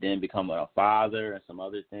me then becoming a father and some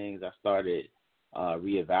other things, I started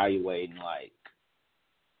reevaluating, like,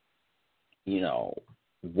 you know,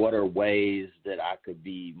 what are ways that I could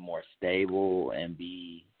be more stable and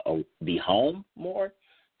be home more.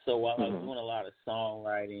 So while I was doing a lot of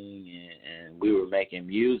songwriting and we were making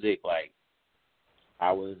music, like,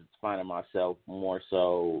 I was finding myself more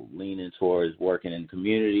so leaning towards working in the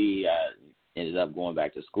community. I ended up going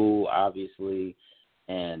back to school, obviously.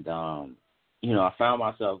 And, you know, I found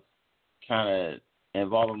myself kind of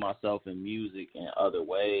involving myself in music in other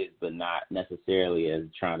ways, but not necessarily as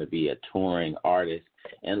trying to be a touring artist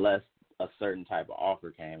unless a certain type of offer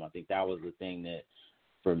came. I think that was the thing that,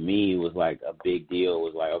 for me, was like a big deal.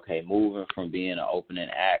 Was like, okay, moving from being an opening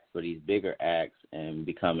act for these bigger acts and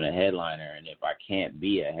becoming a headliner. And if I can't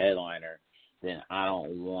be a headliner, then I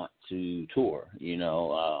don't want to tour. You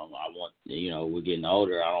know, I want, you know, we're getting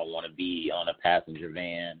older. I don't want to be on a passenger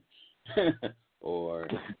van or,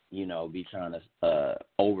 you know, be trying to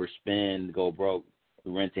overspend, go broke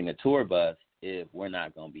renting a tour bus if we're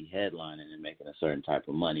not going to be headlining and making a certain type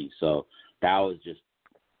of money. So that was just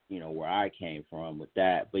where I came from with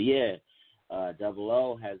that. But yeah, Double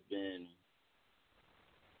O has been,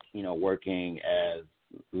 working as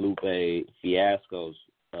Lupe Fiasco's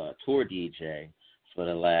tour DJ for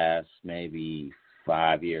the last maybe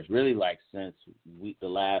 5 years, really like since the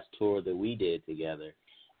last tour that we did together.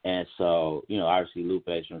 And so, obviously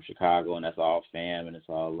Lupe's from Chicago, and that's all fam and it's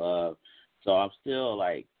all love. So I'm still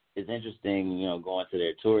like, it's interesting, going to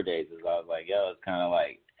their tour dates. I was like, it's kind of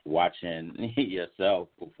like watching yourself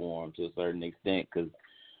perform to a certain extent, because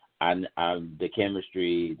the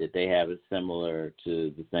chemistry that they have is similar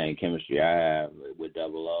to the same chemistry I have with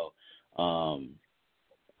Double O.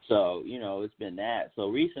 So, it's been that. So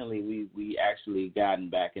recently we actually gotten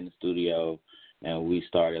back in the studio and we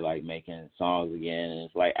started like making songs again. And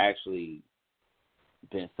it's like actually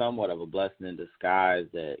been somewhat of a blessing in disguise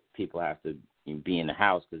that people have to be in the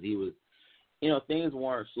house, because he was, things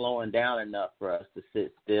weren't slowing down enough for us to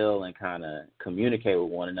sit still and kind of communicate with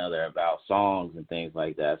one another about songs and things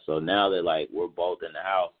like that. So now that like we're both in the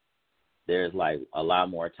house, there's like a lot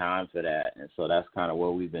more time for that. And so that's kind of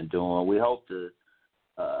what we've been doing. We hope to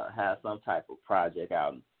have some type of project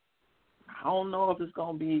out. I don't know if it's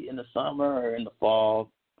going to be in the summer or in the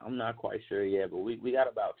fall. I'm not quite sure yet, but we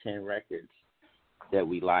got about 10 records that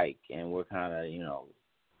we like, and we're kind of,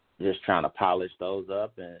 just trying to polish those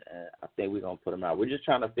up, and I think we're going to put them out. We're just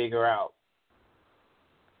trying to figure out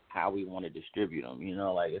how we want to distribute them.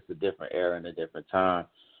 Like it's a different era and a different time,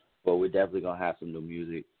 but we're definitely going to have some new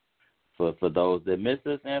music for those that missed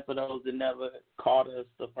us and for those that never caught us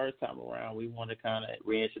the first time around. We want to kind of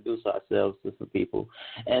reintroduce ourselves to some people.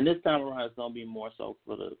 And this time around it's going to be more so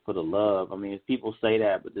for the love. I mean, people say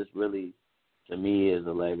that, but this really, to me, is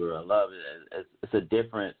a labor of love. It's a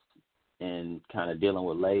difference in kind of dealing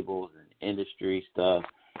with labels and industry stuff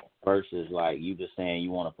versus like you just saying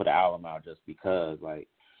you want to put an album out just because. Like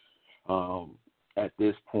at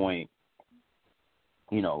this point,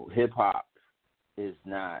 hip hop is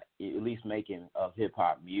not, at least making of hip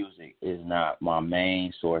hop music is not my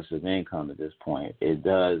main source of income at this point. It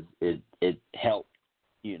helped,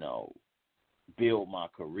 build my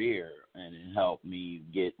career, and it helped me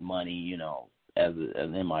get money, as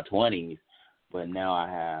in my 20s. But now I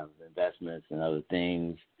have investments and other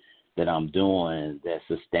things that I'm doing that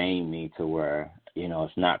sustain me to where,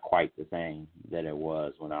 it's not quite the same that it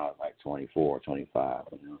was when I was like 24, 25.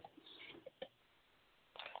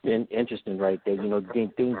 Interesting right there.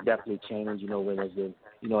 Things definitely change,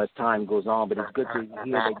 as time goes on. But it's good to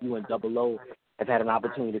hear that you and Double O have had an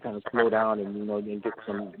opportunity to kind of slow down and, and get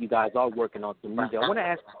some, you guys are working on some music. I want to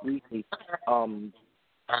ask you briefly,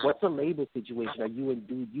 what's the label situation?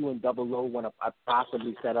 Do you and Double O want to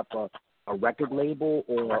possibly set up a record label,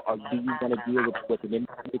 or do you want to deal with an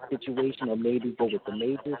independent situation, or maybe go with the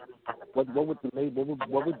majors? What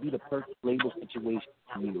would be the perfect label situation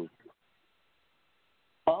for you?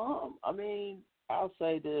 I mean, I'll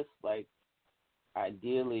say this, like,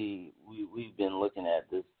 ideally, we've been looking at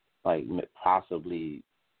this, like, possibly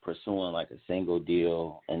pursuing, like, a single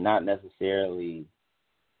deal and not necessarily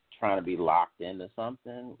trying to be locked into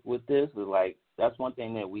something with this. But, like, that's one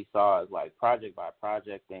thing that we saw is, like, project by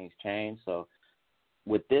project, things change. So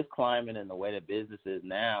with this climate and the way the business is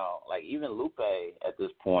now, like, even Lupe at this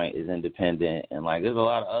point is independent. And, like, there's a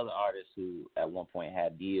lot of other artists who at one point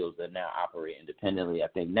had deals that now operate independently. I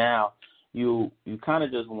think now you kind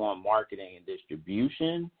of just want marketing and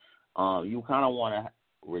distribution. You kind of want to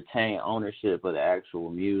retain ownership of the actual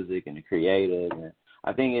music and the creative. And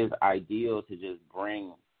I think it's ideal to just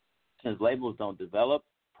bring, since labels don't develop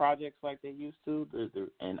projects like they used to,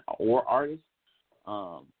 or artists,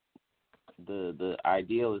 the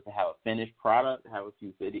ideal is to have a finished product, have a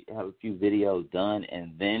few videos done,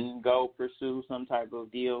 and then go pursue some type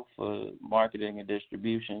of deal for marketing and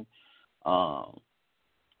distribution.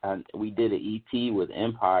 And we did an EP with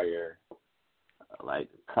Empire like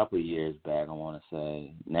a couple of years back, I want to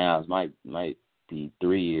say. Now it might be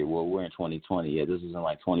 3 years. Well, we're in 2020. Yeah, this was in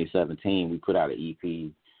like 2017. We put out an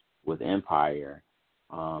EP with Empire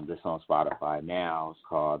that's on Spotify now. It's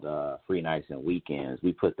called Free Nights and Weekends.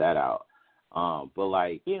 We put that out. But,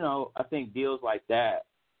 like, I think deals like that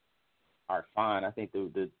are fine. I think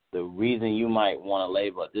the reason you might want to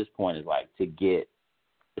label at this point is, like, to get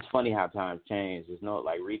 – it's funny how times change. There's no –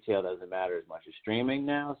 like, retail doesn't matter as much as streaming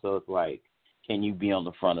now. So it's like, can you be on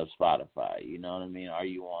the front of Spotify? You know what I mean? Are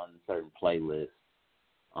you on certain playlists?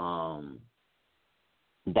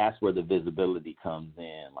 That's where the visibility comes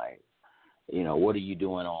in. Like, what are you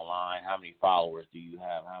doing online? How many followers do you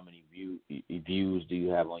have? How many views do you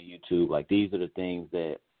have on YouTube? Like, these are the things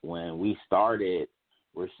that when we started,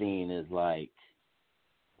 we're seeing as like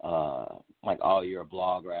like, oh, you're a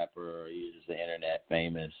blog rapper or you're just an internet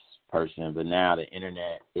famous person. But now the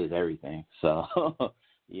internet is everything. So,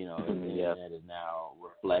 you know, the internet is now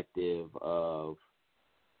reflective of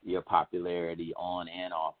your popularity on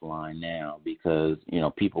and offline now because, you know,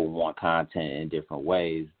 people want content in different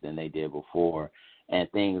ways than they did before. And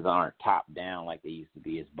things aren't top down like they used to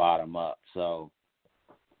be. It's bottom up. So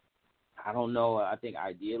I don't know. I think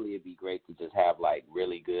ideally it'd be great to just have, like,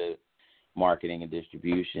 really good marketing and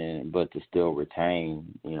distribution, but to still retain,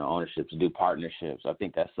 you know, ownership, to do partnerships. I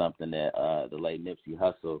think that's something that the late Nipsey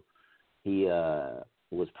Hussle, he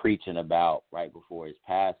was preaching about right before his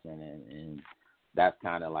passing, and that's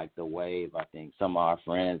kind of like the wave. I think some of our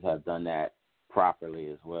friends have done that properly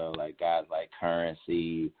as well, like guys like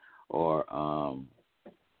Currency or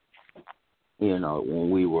you know,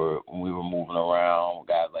 when we were moving around,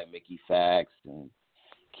 guys like Mickey Fax and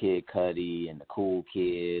Kid Cudi and the Cool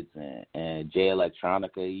Kids and Jay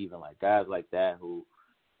Electronica, even, like guys like that who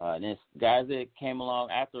and then guys that came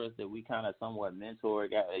along after us that we kind of somewhat mentored.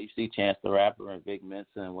 You see Chance the Rapper and Vic Mensa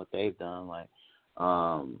and what they've done. Like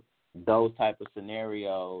those type of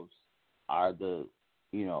scenarios are the,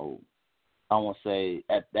 you know, I won't say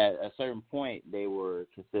at a certain point they were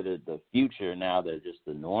considered the future. Now they're just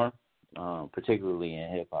the norm, particularly in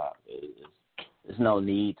hip hop. There's no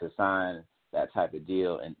need to sign that type of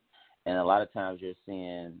deal, and a lot of times you're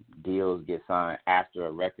seeing deals get signed after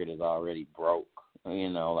a record is already broke. You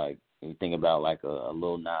know, like you think about like a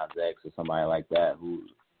Lil Nas X or somebody like that whose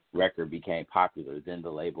record became popular, then the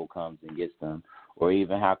label comes and gets them. Or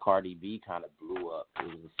even how Cardi B kind of blew up. It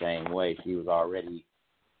was the same way. She was already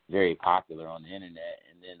very popular on the internet,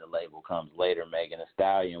 and then the label comes later. Megan Thee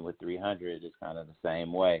Stallion with 300 is kind of the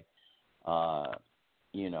same way.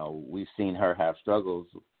 You know, we've seen her have struggles,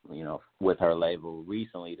 you know, with her label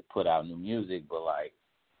recently to put out new music, but like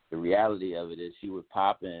the reality of it is she was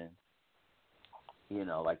popping, you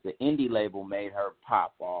know, like the indie label made her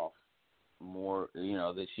pop off more, you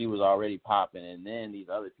know, that she was already popping, and then these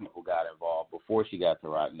other people got involved before she got to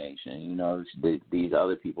Roc Nation. You know, these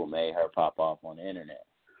other people made her pop off on the internet.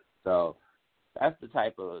 So that's the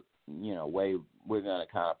type of, you know, way we're going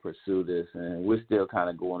to kind of pursue this, and we're still kind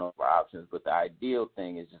of going over options, but the ideal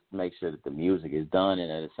thing is just to make sure that the music is done and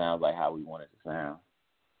that it sounds like how we want it to sound.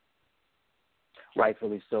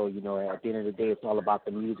 Rightfully so. You know, at the end of the day, it's all about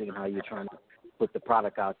the music and how you're trying to put the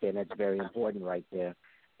product out there, and that's very important right there.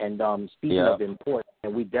 And speaking of important,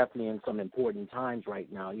 and we definitely in some important times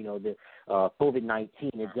right now. You know, the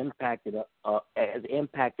COVID-19 has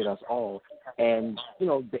impacted us all, and you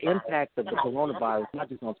know the impact of the coronavirus, not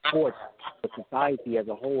just on sports, but society as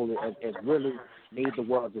a whole, has really made the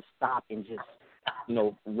world just stop and just, you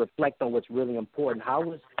know, reflect on what's really important. How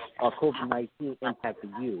has COVID-19 impacted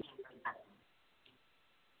you?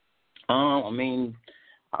 I mean,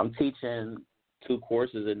 I'm teaching 2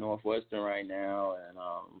 courses at Northwestern right now, and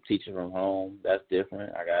I'm teaching from home. That's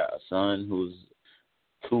different. I got a son who's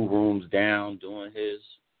 2 rooms down doing his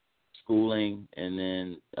schooling, and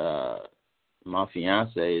then my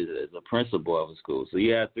fiance is a principal of a school. So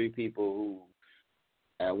you have 3 people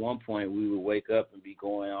who, at one point, we would wake up and be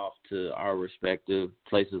going off to our respective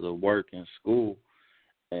places of work and school,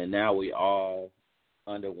 and now we all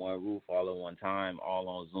under one roof, all at one time, all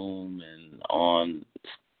on Zoom and on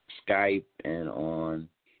Skype and on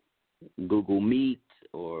Google Meet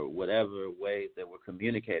or whatever ways that we're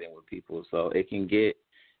communicating with people. So it can get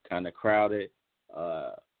kind of crowded.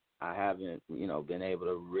 I haven't, you know, been able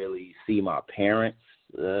to really see my parents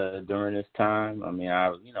during this time. I mean,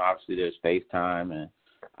 obviously there's FaceTime, and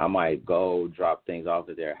I might go drop things off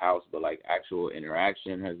at their house, but like actual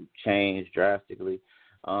interaction has changed drastically.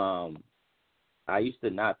 I used to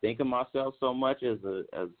not think of myself so much as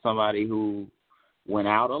somebody who went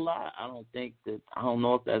out a lot. I don't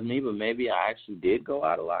know if that's me, but maybe I actually did go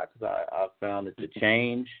out a lot because I found that the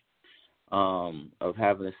change of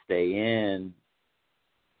having to stay in,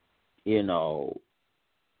 you know,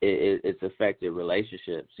 it's affected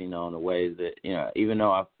relationships, you know, in the ways that, you know, even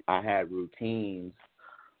though I had routines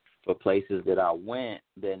for places that I went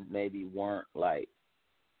that maybe weren't like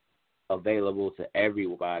available to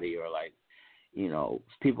everybody, or like, you know,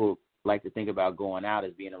 people like to think about going out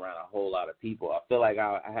as being around a whole lot of people. I feel like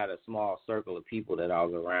I had a small circle of people that I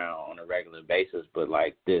was around on a regular basis, but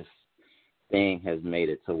like this thing has made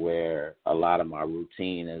it to where a lot of my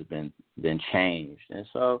routine has been changed. And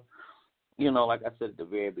so, you know, like I said at the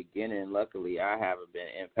very beginning, luckily I haven't been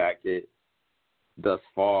impacted thus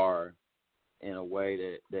far in a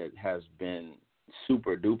way that has been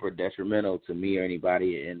super duper detrimental to me or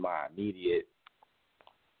anybody in my immediate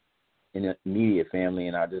family,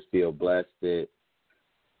 and I just feel blessed that,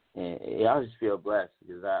 And I just feel blessed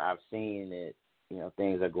because I've seen that,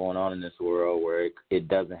 things are going on in this world where it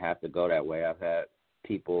doesn't have to go that way. I've had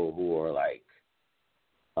people who are like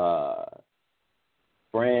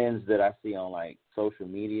friends that I see on like social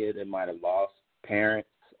media that might have lost parents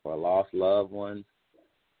or lost loved ones.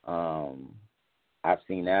 I've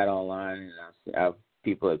seen that online, and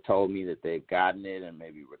people have told me that they've gotten it and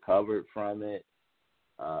maybe recovered from it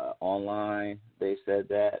online. They said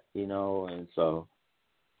that, and so,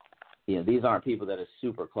 these aren't people that are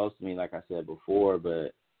super close to me, like I said before,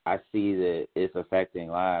 but I see that it's affecting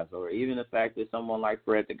lives. Or even the fact that someone like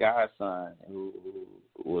Fred the Godson, who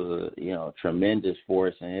was a tremendous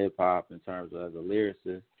force in hip hop in terms of as a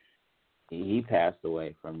lyricist, he passed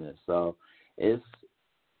away from this. So it's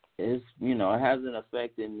it hasn't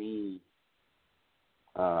affected me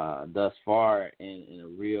thus far in a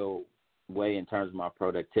real way in terms of my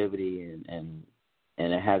productivity, and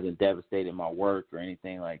it hasn't devastated my work or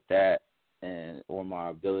anything like that, or my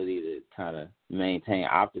ability to kind of maintain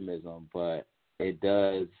optimism. But it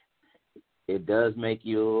does make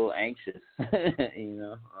you a little anxious,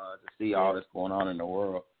 to see all that's going on in the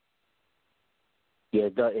world. Yeah,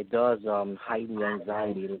 it does heighten the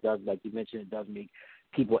anxiety. It does, like you mentioned, it does make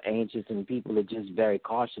people anxious, and people are just very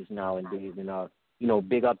cautious nowadays. And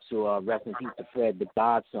big up to rest in peace to Fred the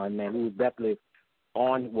Godson, man. He was definitely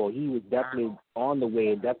on the way,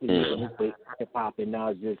 and definitely making his way hip hop, and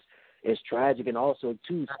now it's tragic. And also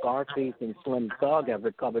too, Scarface and Slim Thug have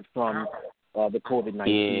recovered from the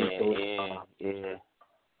COVID-19.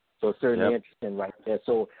 So it's certainly interesting right there.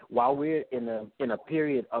 So while we're in a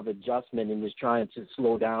period of adjustment and just trying to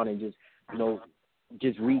slow down and just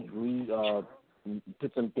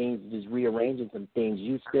put some things, just rearranging some things,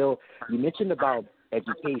 you mentioned about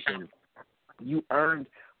education. You earned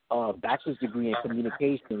a bachelor's degree in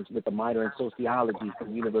communications with a minor in sociology from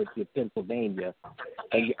the University of Pennsylvania,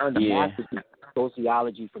 and you earned a master's in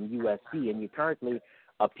sociology from USC, and you're currently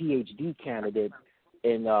a PhD candidate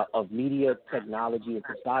of media, technology, and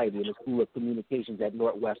society in the School of Communications at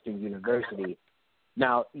Northwestern University.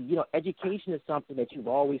 Now, education is something that you've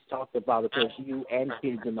always talked about. Of course, you and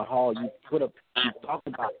Kids in the Hall, you talked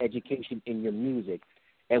about education in your music,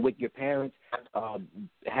 and with your parents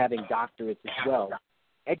having doctorates as well.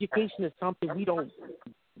 Education is something we don't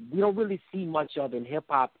really see much of in hip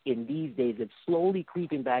hop in these days. It's slowly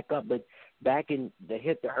creeping back up, but back in the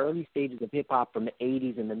early stages of hip hop from the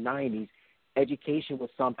 80s and the 90s, education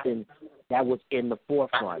was something that was in the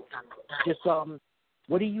forefront. Just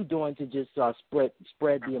what are you doing to just spread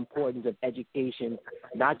the importance of education,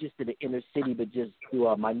 not just to the inner city, but just to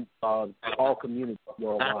all communities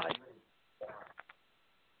worldwide?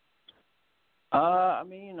 I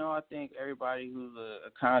think everybody who's a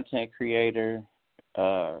content creator,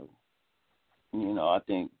 I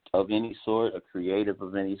think of any sort, a creative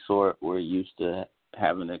of any sort, we're used to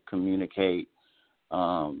having to communicate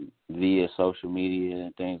via social media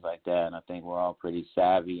and things like that. And I think we're all pretty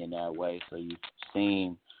savvy in that way. So you've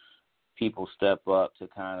seen people step up to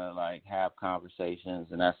kind of like have conversations,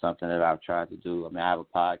 and that's something that I've tried to do. I have a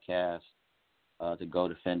podcast, the Go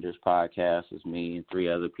Defenders podcast. It's me and 3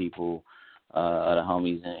 other people, the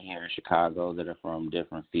homies in here in Chicago that are from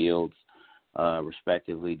different fields,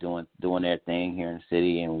 respectively, doing their thing here in the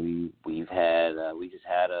city. And we just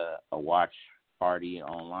had a watch party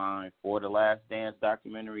online for the Last Dance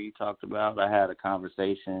documentary you talked about. I had a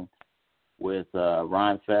conversation with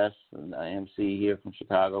Rhyme Fest, an MC here from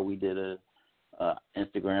Chicago. We did a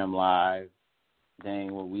Instagram Live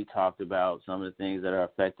thing where we talked about some of the things that are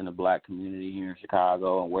affecting the Black community here in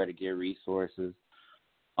Chicago and where to get resources.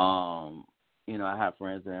 I have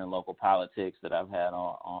friends that are in local politics that I've had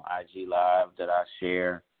on IG Live that I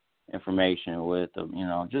share information with,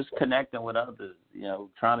 just connecting with others,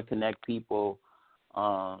 trying to connect people,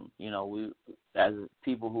 we as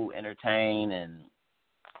people who entertain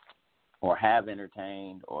or have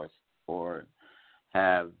entertained or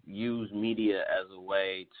have used media as a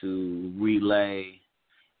way to relay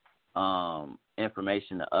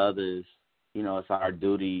information to others. It's our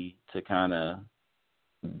duty to kind of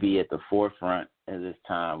be at the forefront at this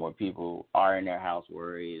time where people are in their house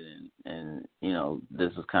worried, and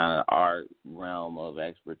this is kind of our realm of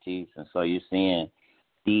expertise. And so you're seeing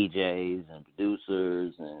DJs and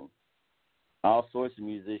producers and all sorts of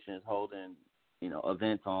musicians holding,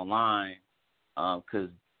 events online because,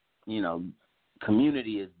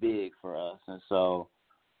 community is big for us. And so,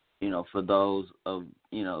 for those of,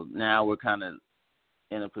 now we're kind of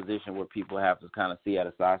in a position where people have to kind of see how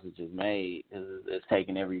the sausage is made. It's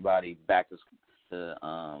taking everybody back to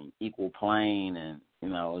equal plane, and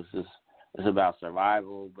it's about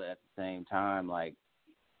survival. But at the same time, like,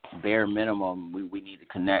 bare minimum, we need to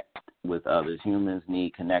connect with others. Humans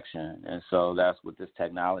need connection, and so that's what this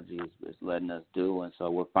technology is letting us do. And so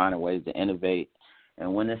we're finding ways to innovate.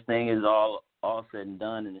 And when this thing is all said and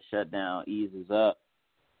done, and the shutdown eases up,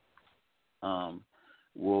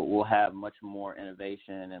 we'll have much more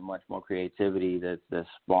innovation and much more creativity that's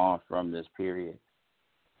spawned from this period.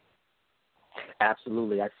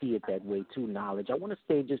 Absolutely. I see it that way too, Knowledge. I want to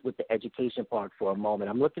stay just with the education part for a moment.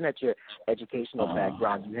 I'm looking at your educational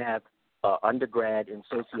background. You have undergrad in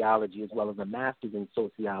sociology as well as a master's in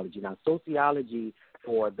sociology. Now, sociology,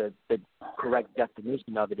 for the correct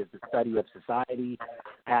definition of it, is the study of society,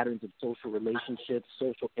 patterns of social relationships,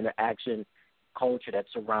 social interaction, culture that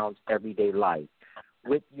surrounds everyday life.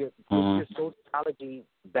 With your sociology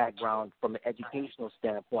background from an educational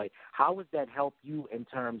standpoint, how has that helped you in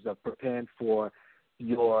terms of preparing for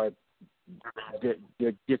your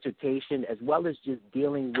dissertation, as well as just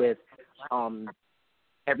dealing with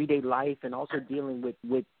everyday life and also dealing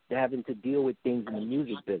with having to deal with things in the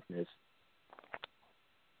music business?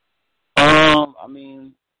 I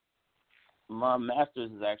mean, my master's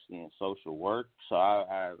is actually in social work, so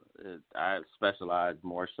I specialize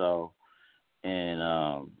more so in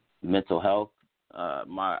mental health.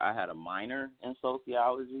 I had a minor in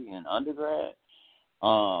sociology in undergrad,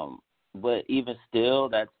 but even still,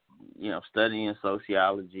 that's studying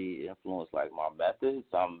sociology influenced like my methods.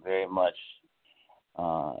 I'm very much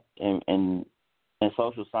in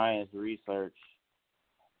social science research.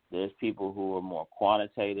 There's people who are more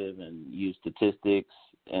quantitative and use statistics,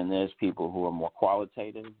 and there's people who are more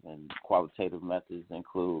qualitative, and qualitative methods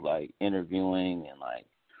include like interviewing and like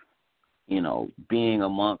being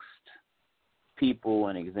amongst people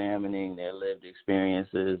and examining their lived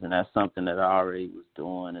experiences, and that's something that I already was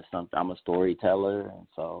doing. It's something, I'm a storyteller, and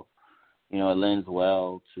so it lends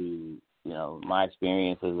well to my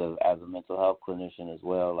experiences as a mental health clinician as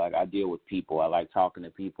well. Like, I deal with people. I like talking to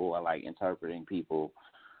people. I like interpreting people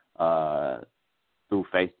through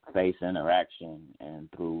face-to-face interaction and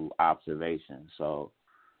through observation. So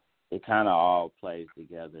it kind of all plays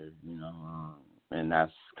together, and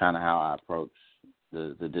that's kind of how I approach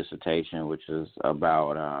the dissertation, which is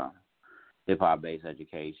about hip-hop-based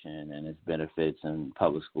education and its benefits in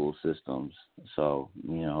public school systems. So,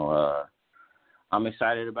 I'm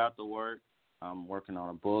excited about the work. I'm working on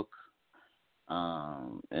a book.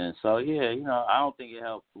 And so, I don't think it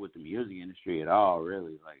helped with the music industry at all,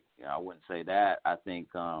 really. Like, I wouldn't say that. I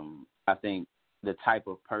think the type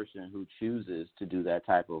of person who chooses to do that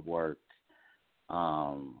type of work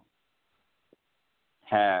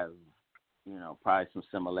have, probably some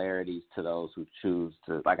similarities to those who choose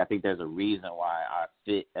to, like, I think there's a reason why I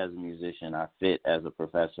fit as a musician, I fit as a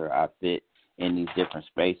professor, I fit in these different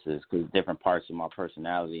spaces, because different parts of my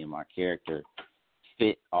personality and my character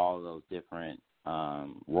fit all of those different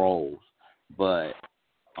roles. But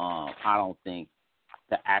I don't think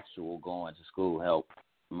the actual going to school helped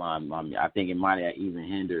my I think it might have even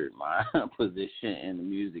hindered my position in the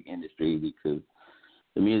music industry, because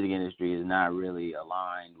the music industry is not really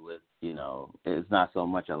aligned with, it's not so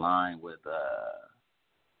much aligned with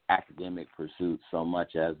academic pursuits so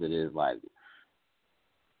much as it is like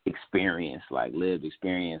experience, like lived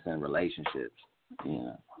experience and relationships,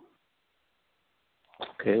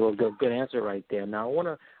 Okay, well, good answer right there. Now, I want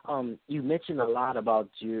to, you mentioned a lot about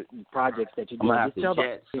your projects that you're doing. I'm going to have to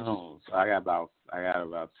jet soon, so I got about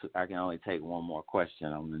two, I can only take one more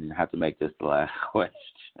question. I'm going to have to make this the last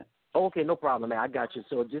question. Okay, no problem, man. I got you.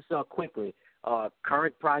 So just quickly,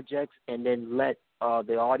 current projects, and then let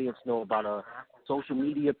the audience know about social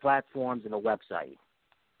media platforms and a website.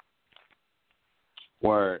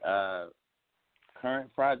 Word.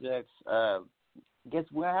 Current projects. Guess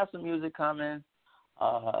we'll have some music coming.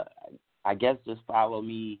 I guess just follow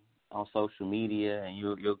me on social media, and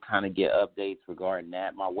you'll kind of get updates regarding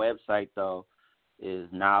that. My website, though, is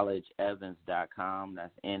knowledgeevans.com.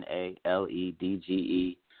 That's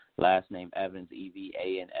NALEDGE. Last name Evans,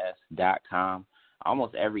 EVANS.com.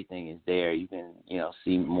 Almost everything is there. You can,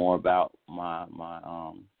 see more about my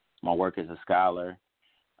work as a scholar,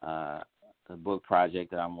 the book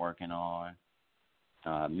project that I'm working on,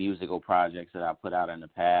 musical projects that I put out in the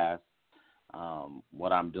past,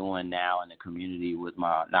 what I'm doing now in the community with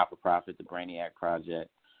my not-for-profit, the Brainiac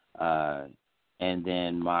Project, and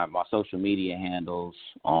then my social media handles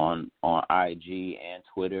on IG and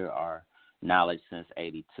Twitter are Knowledge Since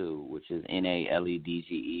 82, which is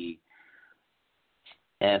NALEDGE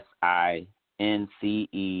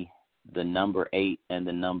SINCE, the number 8 and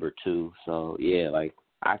the number 2. So yeah, like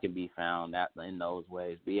I can be found in those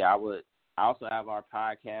ways. But yeah, I also have our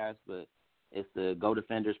podcast, but it's the Go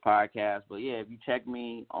Defenders podcast. But yeah, if you check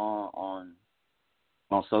me on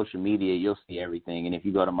on social media, you'll see everything. And if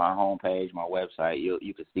you go to my homepage, my website,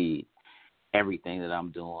 you can see everything that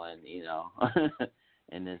I'm doing. You know,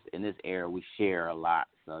 in this era, we share a lot,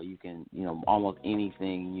 so you can, you know, almost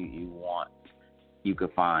anything you want, you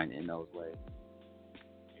could find in those ways.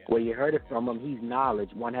 Well, you heard it from him. He's Knowledge,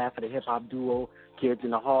 one half of the hip-hop duo Kids in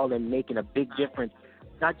the Hall, and making a big difference,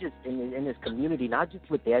 not just in his community, not just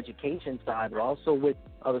with the education side, but also with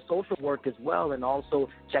the social work as well. And also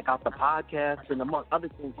check out the podcast and among other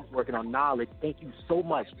things he's working on. Knowledge, thank you so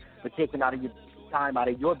much for taking out of your time out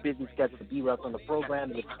of your busy schedule to be with us on the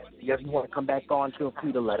program. And if you ever want to come back on, feel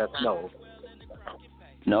free to let us know.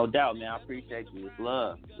 No doubt, man. I appreciate you. It's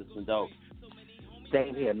love. It's been dope.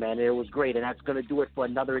 Same here, man. It was great. And that's going to do it for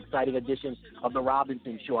another exciting edition of The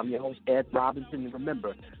Robinson Show. I'm your host, Ed Robinson. And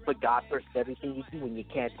remember, put God first in everything you do, and you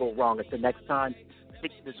can't go wrong. Until next time,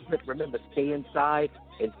 stick to the script. Remember, stay inside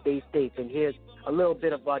and stay safe. And here's a little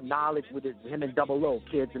bit of knowledge with him and Double O,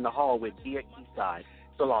 Kids in the Hall with Dear Eastside.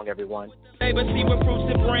 So long, everyone. But see what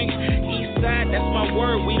fruits it brings. East side, that's my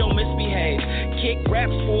word, we don't misbehave. Kick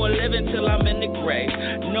raps for a living till I'm in the grave.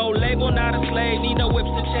 No label, not a slave, need no whips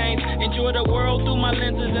to change. Enjoy the world through my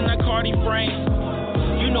lenses and a Cardi frame.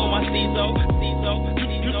 You know my Czo. You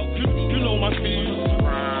know my Czo.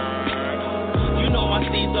 You know my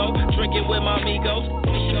Czo. Drinking with my amigos.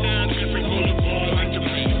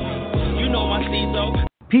 You know my Czo.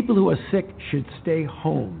 People who are sick should stay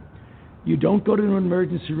home. You don't go to an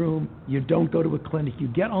emergency room. You don't go to a clinic. You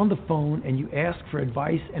get on the phone and you ask for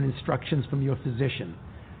advice and instructions from your physician.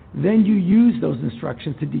 Then you use those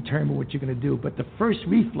instructions to determine what you're going to do. But the first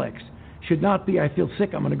reflex should not be, I feel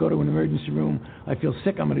sick, I'm going to go to an emergency room. I feel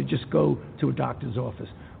sick, I'm going to just go to a doctor's office.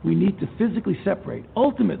 We need to physically separate.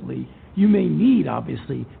 Ultimately, you may need,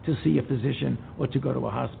 obviously, to see a physician or to go to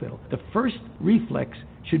a hospital. The first reflex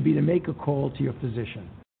should be to make a call to your physician.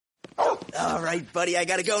 All right, buddy, I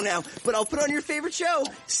gotta go now, but I'll put on your favorite show.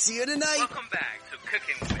 See you tonight. Welcome back to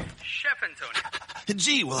Cooking with Chef Antonio.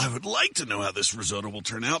 Gee, well, I would like to know how this risotto will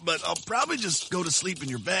turn out, but I'll probably just go to sleep in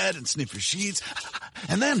your bed and sniff your sheets,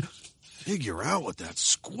 and then figure out what that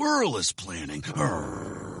squirrel is planning.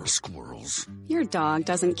 Squirrels. Your dog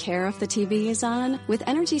doesn't care if the TV is on. With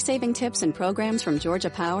energy-saving tips and programs from Georgia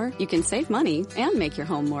Power, you can save money and make your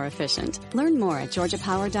home more efficient. Learn more at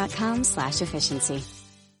georgiapower.com/efficiency.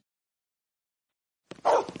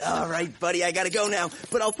 All right, buddy, I gotta go now,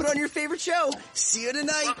 but I'll put on your favorite show. See you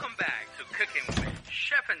tonight. Welcome back to Cooking with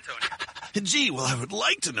Chef Antonio. Gee, well, I would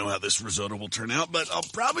like to know how this risotto will turn out, but I'll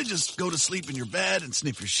probably just go to sleep in your bed and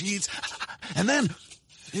sniff your sheets, and then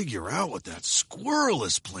figure out what that squirrel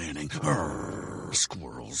is planning.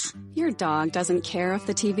 Squirrels. Your dog doesn't care if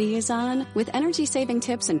the TV is on. With energy-saving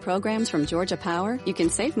tips and programs from Georgia Power, you can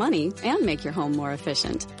save money and make your home more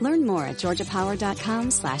efficient. Learn more at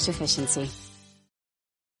georgiapower.com/efficiency.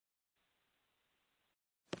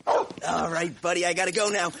 All right, buddy, I gotta go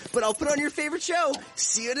now, but I'll put on your favorite show.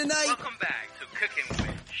 See you tonight. Welcome back to Cooking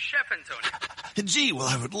with Chef Antonio. Gee, well,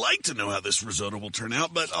 I would like to know how this risotto will turn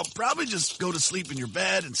out, but I'll probably just go to sleep in your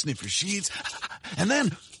bed and sniff your sheets, and then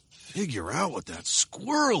figure out what that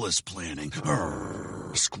squirrel is planning.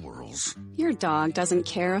 Squirrels. Your dog doesn't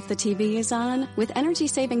care if the TV is on. With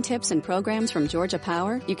energy-saving tips and programs from Georgia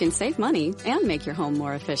Power, you can save money and make your home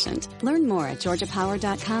more efficient. Learn more at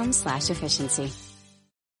georgiapower.com/efficiency.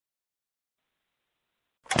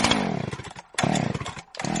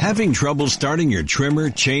 Having trouble starting your trimmer,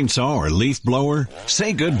 chainsaw, or leaf blower?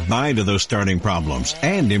 Say goodbye to those starting problems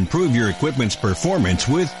and improve your equipment's performance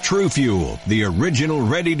with True Fuel, the original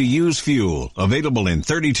ready-to-use fuel, available in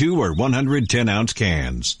 32 or 110-ounce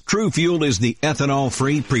cans. True Fuel is the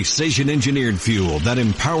ethanol-free, precision-engineered fuel that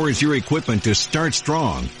empowers your equipment to start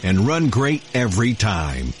strong and run great every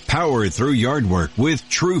time. Power through yard work with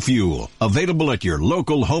True Fuel, available at your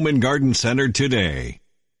local home and garden center today.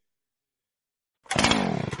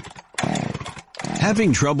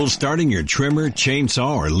 Having trouble starting your trimmer,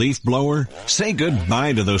 chainsaw, or leaf blower? Say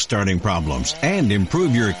goodbye to those starting problems and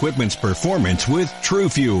improve your equipment's performance with True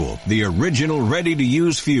Fuel, the original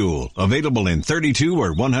ready-to-use fuel, available in 32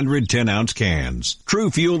 or 110-ounce cans.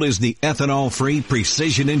 True Fuel is the ethanol-free,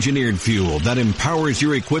 precision-engineered fuel that empowers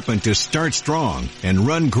your equipment to start strong and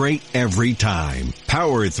run great every time.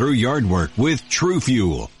 Power through yard work with True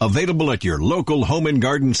Fuel, available at your local home and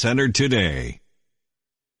garden center today.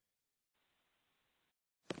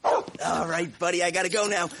 All right, buddy, I gotta go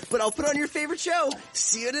now, but I'll put on your favorite show.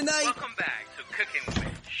 See you tonight. Welcome back to Cooking with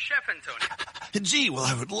Chef Antonio. Gee, well,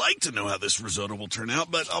 I would like to know how this risotto will turn out,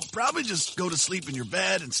 but I'll probably just go to sleep in your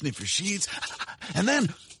bed and sniff your sheets, and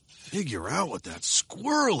then figure out what that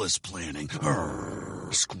squirrel is planning.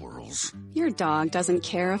 Squirrels. Your dog doesn't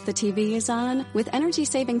care if the TV is on. With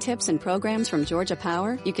energy-saving tips and programs from Georgia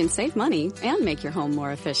Power, you can save money and make your home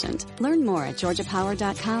more efficient. Learn more at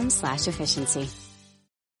georgiapower.com/efficiency.